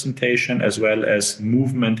representation, as well as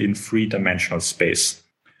movement in three-dimensional space.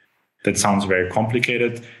 That sounds very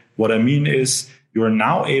complicated. What I mean is you are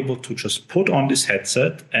now able to just put on this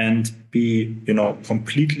headset and be,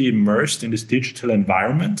 completely immersed in this digital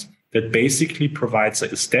environment that basically provides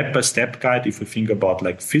a step-by-step guide, if we think about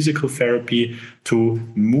like physical therapy, to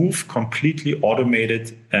move completely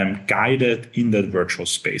automated and guided in that virtual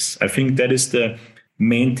space. I think that is the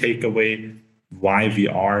main takeaway why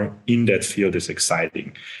VR in that field is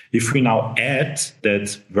exciting. If we now add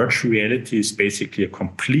that virtual reality is basically a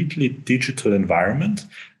completely digital environment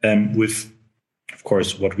with, of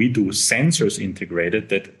course, what we do, sensors integrated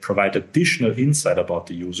that provide additional insight about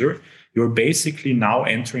the user, you're basically now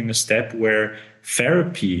entering a step where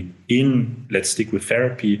therapy let's stick with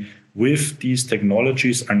therapy, with these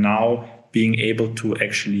technologies are now being able to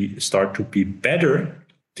actually start to be better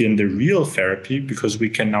than the real therapy, because we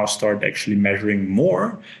can now start actually measuring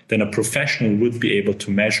more than a professional would be able to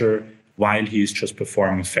measure while he is just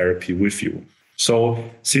performing therapy with you. So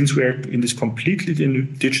since we're in this completely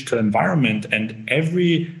digital environment and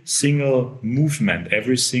every single movement,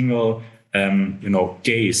 every single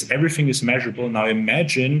gaze, everything is measurable. Now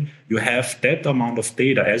imagine you have that amount of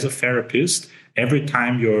data as a therapist. Every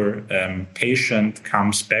time your patient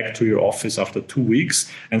comes back to your office after 2 weeks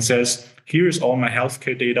and says, here's all my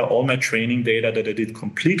healthcare data, all my training data that I did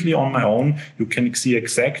completely on my own. You can see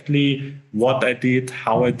exactly what I did,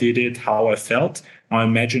 how I did it, how I felt. Now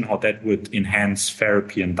imagine how that would enhance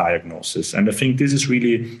therapy and diagnosis. And I think this is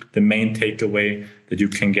really the main takeaway that you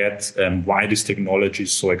can get, why this technology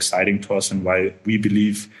is so exciting to us and why we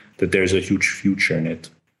believe that there's a huge future in it.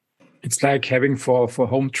 It's like having for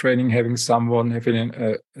home training, having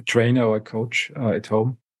a trainer or a coach at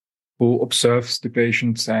home who observes the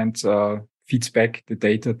patients and feeds back the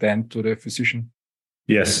data then to the physician.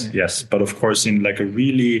 Yes. But of course, in like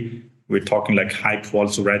we're talking like high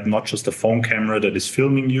quality, right? Not just a phone camera that is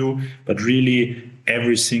filming you, but really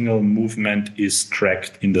every single movement is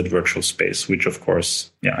tracked in that virtual space, which of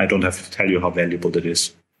course, I don't have to tell you how valuable that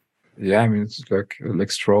is. Yeah, I mean, it's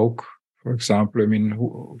like stroke, for example. I mean,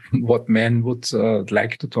 what man would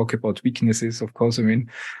like to talk about weaknesses? Of course, I mean,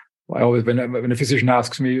 I always, when a physician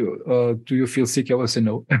asks me, do you feel sick? I always say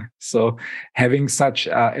no. So having such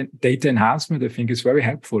data enhancement, I think, is very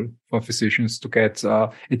helpful for physicians to get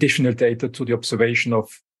additional data to the observation of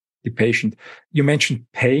the patient. You mentioned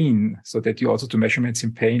pain, so that you also do measurements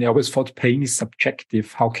in pain. I always thought pain is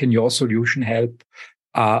subjective. How can your solution help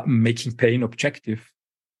making pain objective?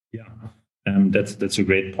 Yeah. That's a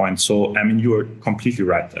great point. So, I mean, you are completely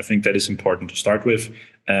right. I think that is important to start with.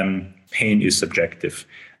 Pain is subjective.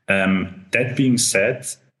 That being said,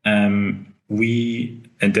 and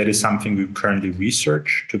that is something we currently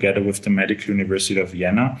research together with the Medical University of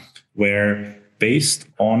Vienna, where based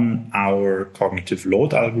on our cognitive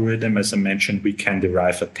load algorithm, as I mentioned, we can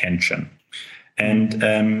derive attention. And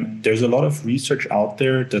there's a lot of research out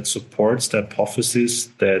there that supports the hypothesis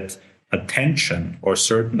that attention or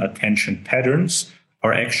certain attention patterns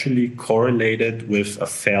are actually correlated with a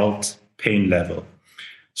felt pain level.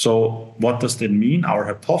 So what does that mean? Our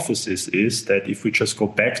hypothesis is that if we just go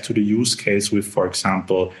back to the use case with, for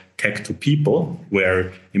example, tech to people,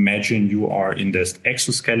 where imagine you are in this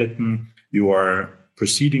exoskeleton, you are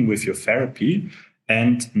proceeding with your therapy,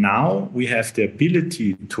 and now we have the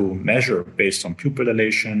ability to measure based on pupil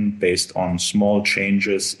dilation, based on small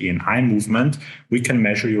changes in eye movement, we can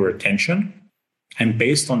measure your attention. And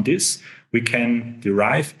based on this, we can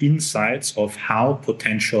derive insights of how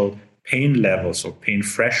potential pain levels or pain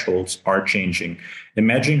thresholds are changing.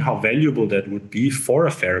 Imagine how valuable that would be for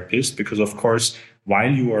a therapist, because of course,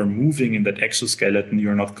 while you are moving in that exoskeleton,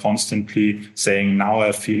 you're not constantly saying, now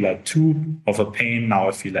I feel a 2 of a pain, now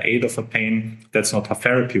I feel a 8 of a pain. That's not how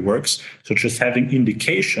therapy works. So just having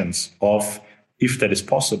indications of, if that is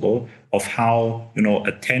possible, of how,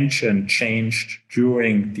 attention changed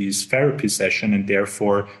during these therapy session and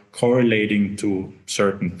therefore correlating to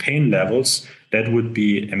certain pain levels, that would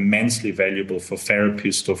be immensely valuable for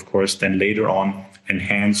therapists to, of course, then later on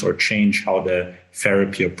enhance or change how the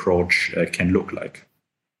therapy approach can look like.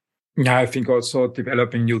 Yeah, I think also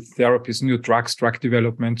developing new therapies, new drugs, drug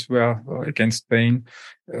development were against pain.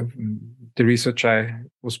 The research I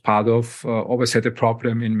was part of always had a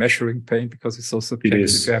problem in measuring pain because it's so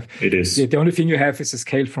subjective. It is. The only thing you have is a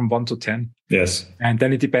scale from 1 to 10. Yes. And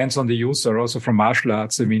then it depends on the user. Also from martial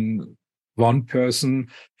arts, I mean, one person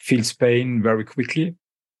feels pain very quickly.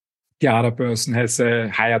 The other person has a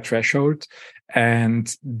higher threshold,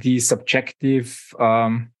 and the subjective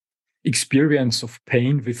experience of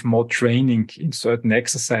pain with more training in certain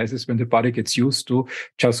exercises when the body gets used to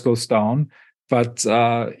just goes down. But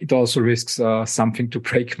it also risks something to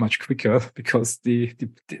break much quicker because the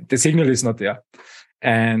signal is not there.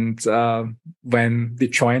 And when the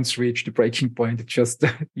joints reach the breaking point, it just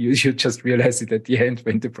you just realize it at the end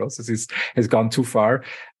when the process has gone too far.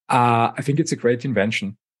 I think it's a great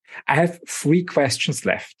invention. I have 3 questions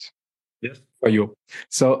left. Yes. For you.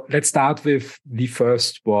 So let's start with the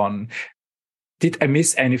first one. Did I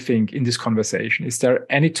miss anything in this conversation? Is there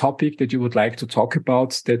any topic that you would like to talk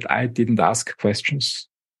about that I didn't ask questions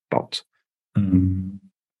about?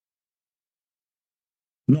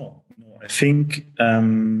 No, I think,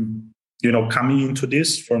 coming into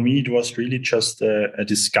this, for me, it was really just a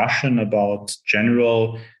discussion about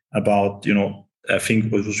I think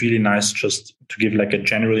it was really nice just to give like a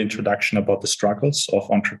general introduction about the struggles of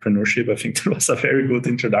entrepreneurship. I think that was a very good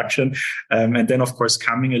introduction. And then, of course,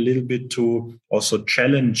 coming a little bit to also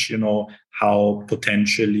challenge, how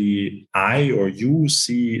potentially I or you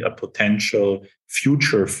see a potential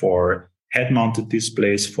future for head-mounted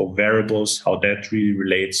displays, for wearables, how that really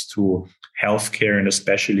relates to healthcare, and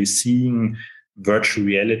especially seeing virtual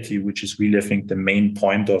reality, which is really, I think, the main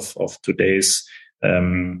point of today's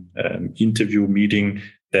interview meeting,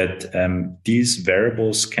 that these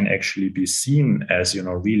wearables can actually be seen as,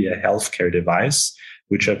 really a healthcare device,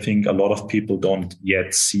 which I think a lot of people don't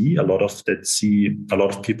yet see. A lot of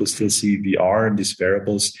people still see VR and these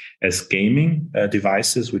wearables as gaming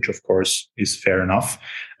devices, which of course is fair enough.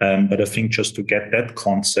 But I think just to get that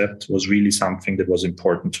concept was really something that was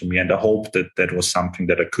important to me. And I hope that was something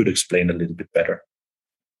that I could explain a little bit better.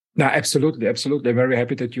 No, absolutely. Absolutely. I'm very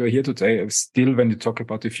happy that you are here today. Still, when you talk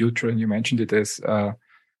about the future and you mentioned it as,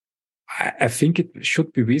 I think it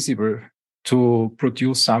should be visible to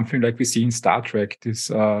produce something like we see in Star Trek,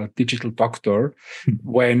 this digital doctor,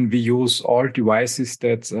 when we use all devices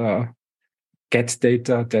that get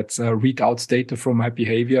data, that read out data from my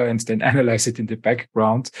behavior and then analyze it in the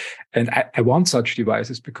background. And I want such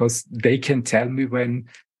devices because they can tell me when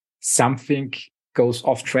something goes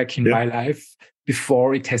off track in my life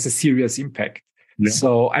before it has a serious impact. Yeah.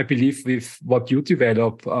 So I believe with what you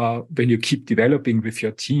develop, when you keep developing with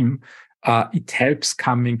your team, it helps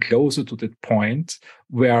coming closer to that point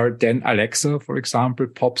where then Alexa, for example,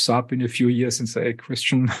 pops up in a few years and say,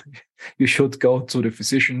 Christian, you should go to the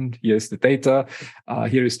physician. Here's the data.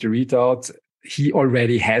 Here is the readout. He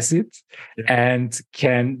already has it and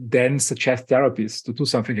can then suggest therapies to do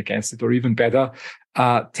something against it, or even better,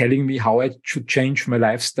 telling me how I should change my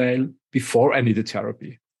lifestyle before I need a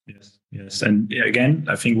therapy. Yes. And again,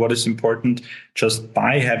 I think what is important, just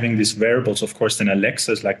by having these variables, of course, then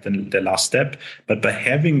Alexa is like the last step, but by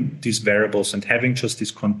having these variables and having just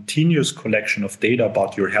this continuous collection of data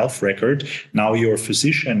about your health record, now your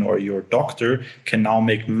physician or your doctor can now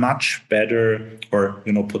make much better, or,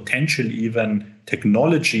 potentially even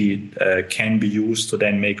technology can be used to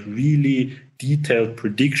then make really detailed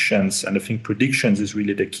predictions. And I think predictions is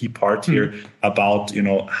really the key part here about,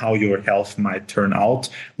 how your health might turn out,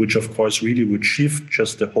 which of course really would shift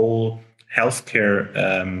just the whole healthcare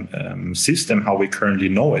system, how we currently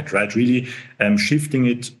know it, right? Really shifting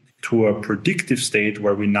it to a predictive state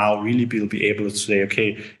where we now really will be able to say,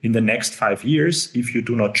 okay, in the next 5 years, if you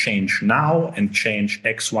do not change now and change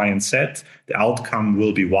X, Y, and Z, the outcome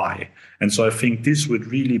will be Y. And so I think this would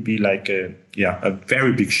really be like a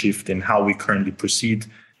very big shift in how we currently proceed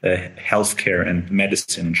healthcare and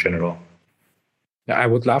medicine in general. Yeah, I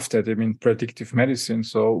would love that. I mean, predictive medicine.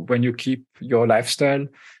 So when you keep your lifestyle,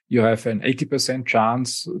 you have an 80%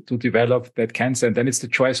 chance to develop that cancer. And then it's the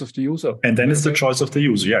choice of the user. And then it's the choice of the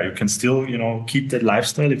user. Yeah, you can still, keep that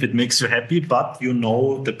lifestyle if it makes you happy, but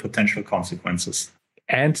the potential consequences.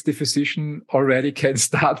 And the physician already can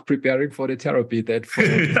start preparing for the therapy.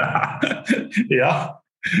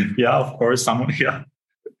 Yeah, of course.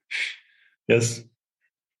 Yes.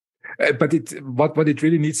 But what it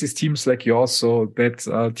really needs is teams like yours, so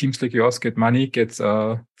that teams like yours get money,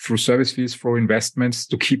 through service fees, for investments,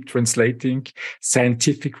 to keep translating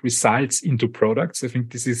scientific results into products. I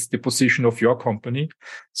think this is the position of your company,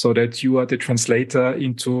 so that you are the translator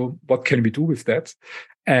into what can we do with that.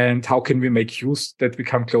 And how can we make use that we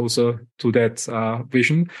come closer to that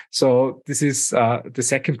vision? So this is the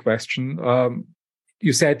second question.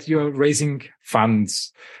 You said you're raising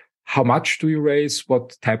funds. How much do you raise?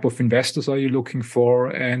 What type of investors are you looking for?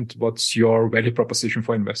 And what's your value proposition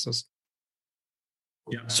for investors?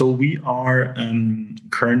 Yeah, so we are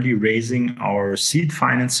currently raising our seed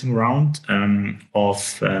financing round of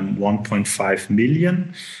 1.5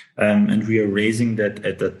 million. And we are raising that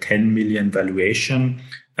at a 10 million valuation.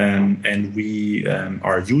 And we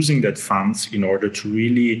are using that funds in order to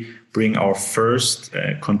really bring our first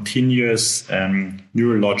continuous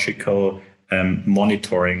neurological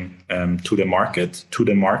monitoring to the market.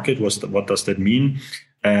 What does that mean?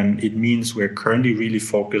 It means we're currently really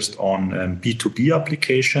focused on B2B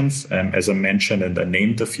applications, as I mentioned, and I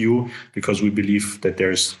named a few, because we believe that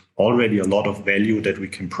there's already a lot of value that we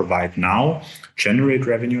can provide now, generate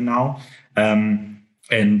revenue now, and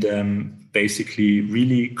basically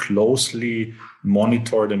really closely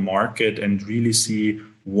monitor the market and really see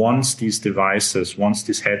once these devices, once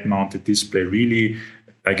this head-mounted display really,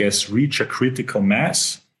 I guess, reach a critical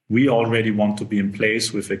mass, we already want to be in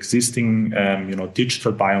place with existing,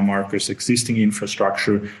 digital biomarkers, existing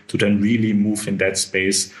infrastructure to then really move in that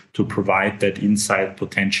space to provide that insight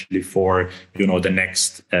potentially for, the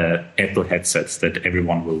next Apple headsets that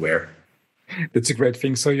everyone will wear. That's a great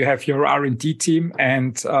thing. So you have your R&D team,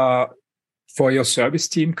 and for your service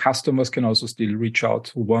team, customers can also still reach out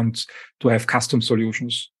who want to have custom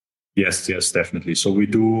solutions. Yes, definitely. So we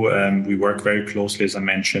do, we work very closely, as I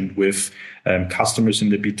mentioned, with customers in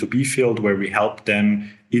the B2B field, where we help them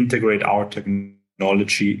integrate our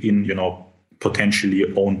technology in, potentially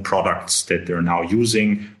own products that they're now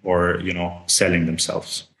using or, selling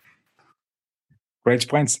themselves. Great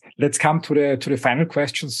points. Let's come to the final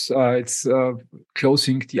questions. It's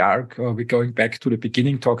closing the arc. We're going back to the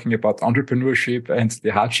beginning, talking about entrepreneurship and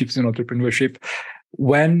the hardships in entrepreneurship.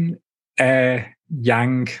 When a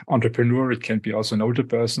young entrepreneur, it can be also an older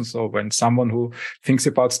person, so when someone who thinks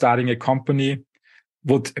about starting a company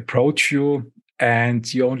would approach you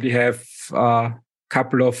and you only have a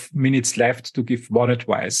couple of minutes left to give one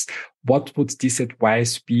advice, what would this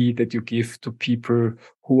advice be that you give to people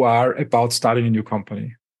who are about starting a new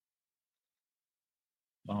company?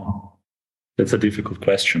 Oh, that's a difficult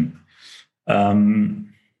question.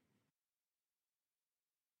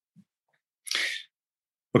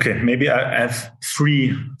 Okay, maybe I have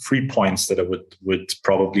three points that I would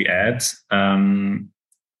probably add.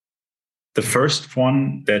 The first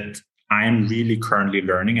one that I'm really currently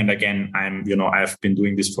learning, and again, I've been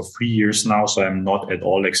doing this for 3 years now, so I'm not at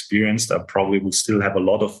all experienced. I probably will still have a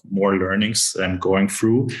lot of more learnings going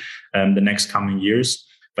through the next coming years.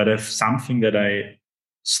 But if something that I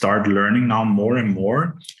start learning now more and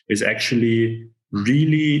more is actually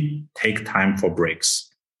really take time for breaks.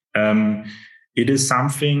 It is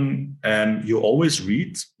something you always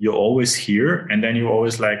read, you always hear, and then you're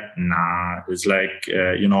always like, nah, it's like,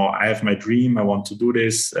 I have my dream, I want to do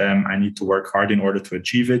this, I need to work hard in order to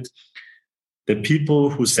achieve it. The people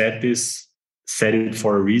who said this said it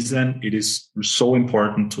for a reason. It is so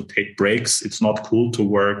important to take breaks. It's not cool to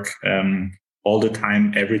work all the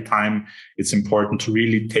time, every time. It's important to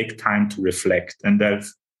really take time to reflect. And that,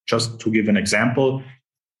 just to give an example,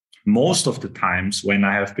 most of the times when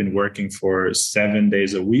I have been working for 7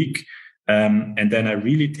 days a week, and then I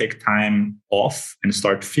really take time off and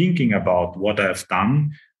start thinking about what I've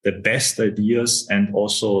done, the best ideas, and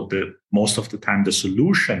also most of the time the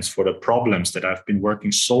solutions for the problems that I've been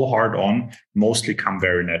working so hard on mostly come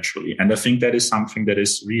very naturally. And I think that is something that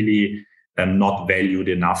is really not valued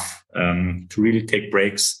enough, to really take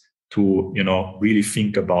breaks, to really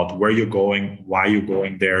think about where you're going, why you're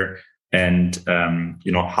going there, and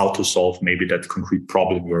how to solve maybe that concrete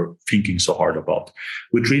problem you're thinking so hard about.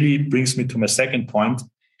 Which really brings me to my second point.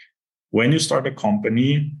 When you start a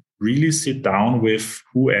company, really sit down with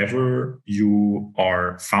whoever you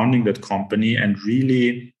are founding that company and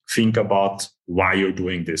really think about why you're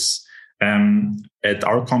doing this. At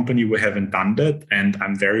our company, we haven't done that, and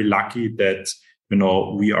I'm very lucky that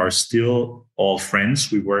we are still all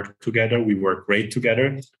friends. We work together. We work great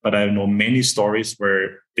together. But I know many stories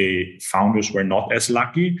where the founders were not as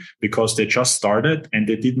lucky because they just started and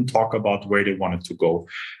they didn't talk about where they wanted to go.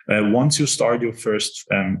 Once you start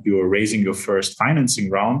you're raising your first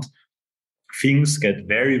financing round, things get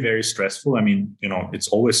very, very stressful. I mean, it's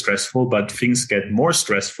always stressful, but things get more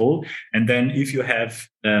stressful. And then if you have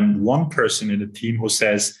one person in the team who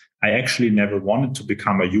says, I actually never wanted to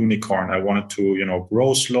become a unicorn. I wanted to,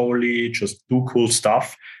 grow slowly, just do cool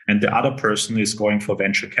stuff. And the other person is going for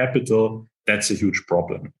venture capital. That's a huge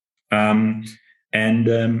problem.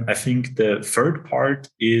 I think the third part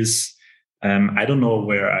is, I don't know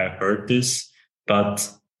where I heard this, but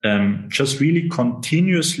just really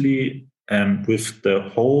continuously with the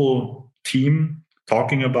whole team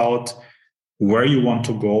talking about where you want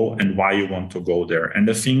to go and why you want to go there. And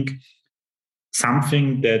I think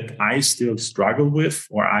something that I still struggle with,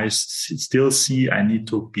 or I still see I need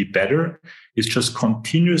to be better, is just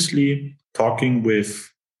continuously talking with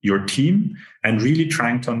your team and really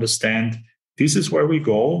trying to understand, this is where we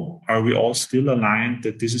go. Are we all still aligned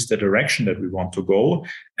that this is the direction that we want to go?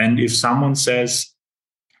 And if someone says,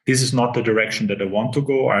 this is not the direction that I want to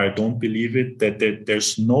go, or I don't believe it, that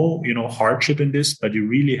there's no hardship in this, but you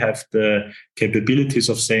really have the capabilities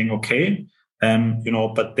of saying, okay,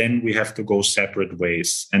 but then we have to go separate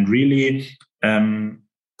ways, and really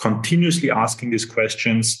continuously asking these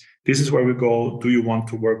questions. This is where we go. Do you want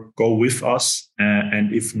to go with us?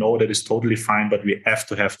 And if no, that is totally fine, but we have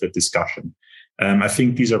to have the discussion. I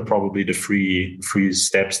think these are probably the three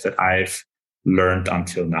steps that I've learned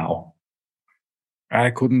until now. I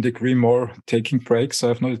couldn't agree more. Taking breaks.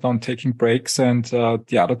 I've noted down taking breaks. And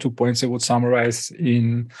the other 2 points I would summarize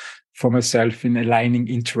for myself in aligning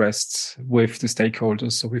interests with the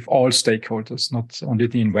stakeholders. So with all stakeholders, not only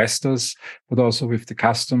the investors, but also with the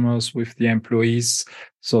customers, with the employees,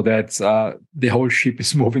 so that the whole ship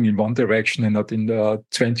is moving in one direction and not in the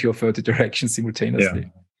 20 or 30 directions simultaneously.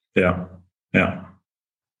 Yeah.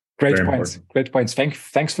 Great points.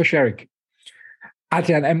 Thanks for sharing.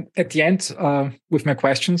 Adrian, I'm at the end with my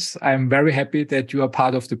questions. I'm very happy that you are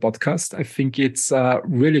part of the podcast. I think it's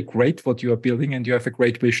really great what you are building, and you have a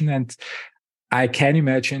great vision. And I can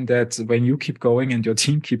imagine that when you keep going and your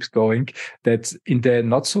team keeps going, that in the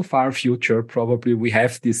not so far future, probably we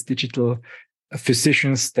have these digital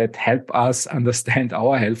physicians that help us understand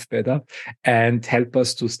our health better and help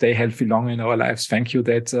us to stay healthy long in our lives. Thank you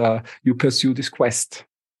that you pursue this quest.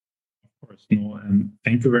 Of course.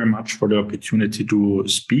 Thank you very much for the opportunity to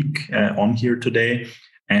speak on here today.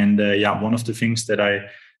 And one of the things that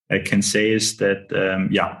I can say is that,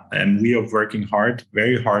 we are working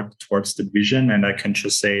very hard towards the vision. And I can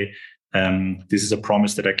just say, this is a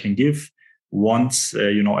promise that I can give. Once,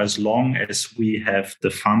 as long as we have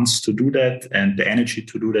the funds to do that and the energy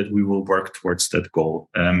to do that, we will work towards that goal.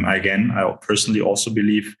 Again, I personally also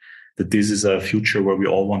believe that this is a future where we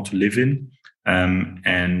all want to live in.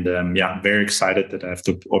 Very excited that I have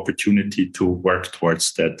the opportunity to work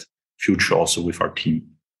towards that future also with our team.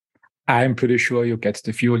 I'm pretty sure you get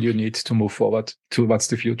the fuel you need to move forward towards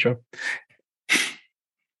the future.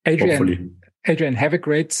 Adrian, have a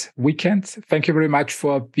great weekend. Thank you very much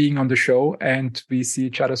for being on the show, and we see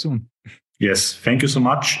each other soon. Yes, thank you so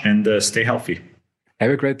much, and stay healthy.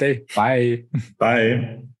 Have a great day. Bye.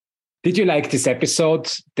 Bye. Did you like this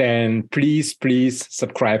episode? Then please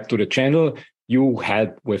subscribe to the channel. You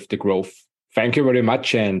help with the growth. Thank you very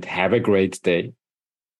much and have a great day.